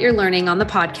take what you're learning on the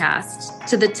podcast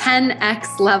to the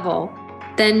 10x level,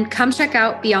 then come check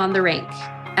out Beyond the Rink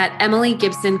at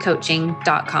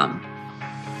emilygibsoncoaching.com.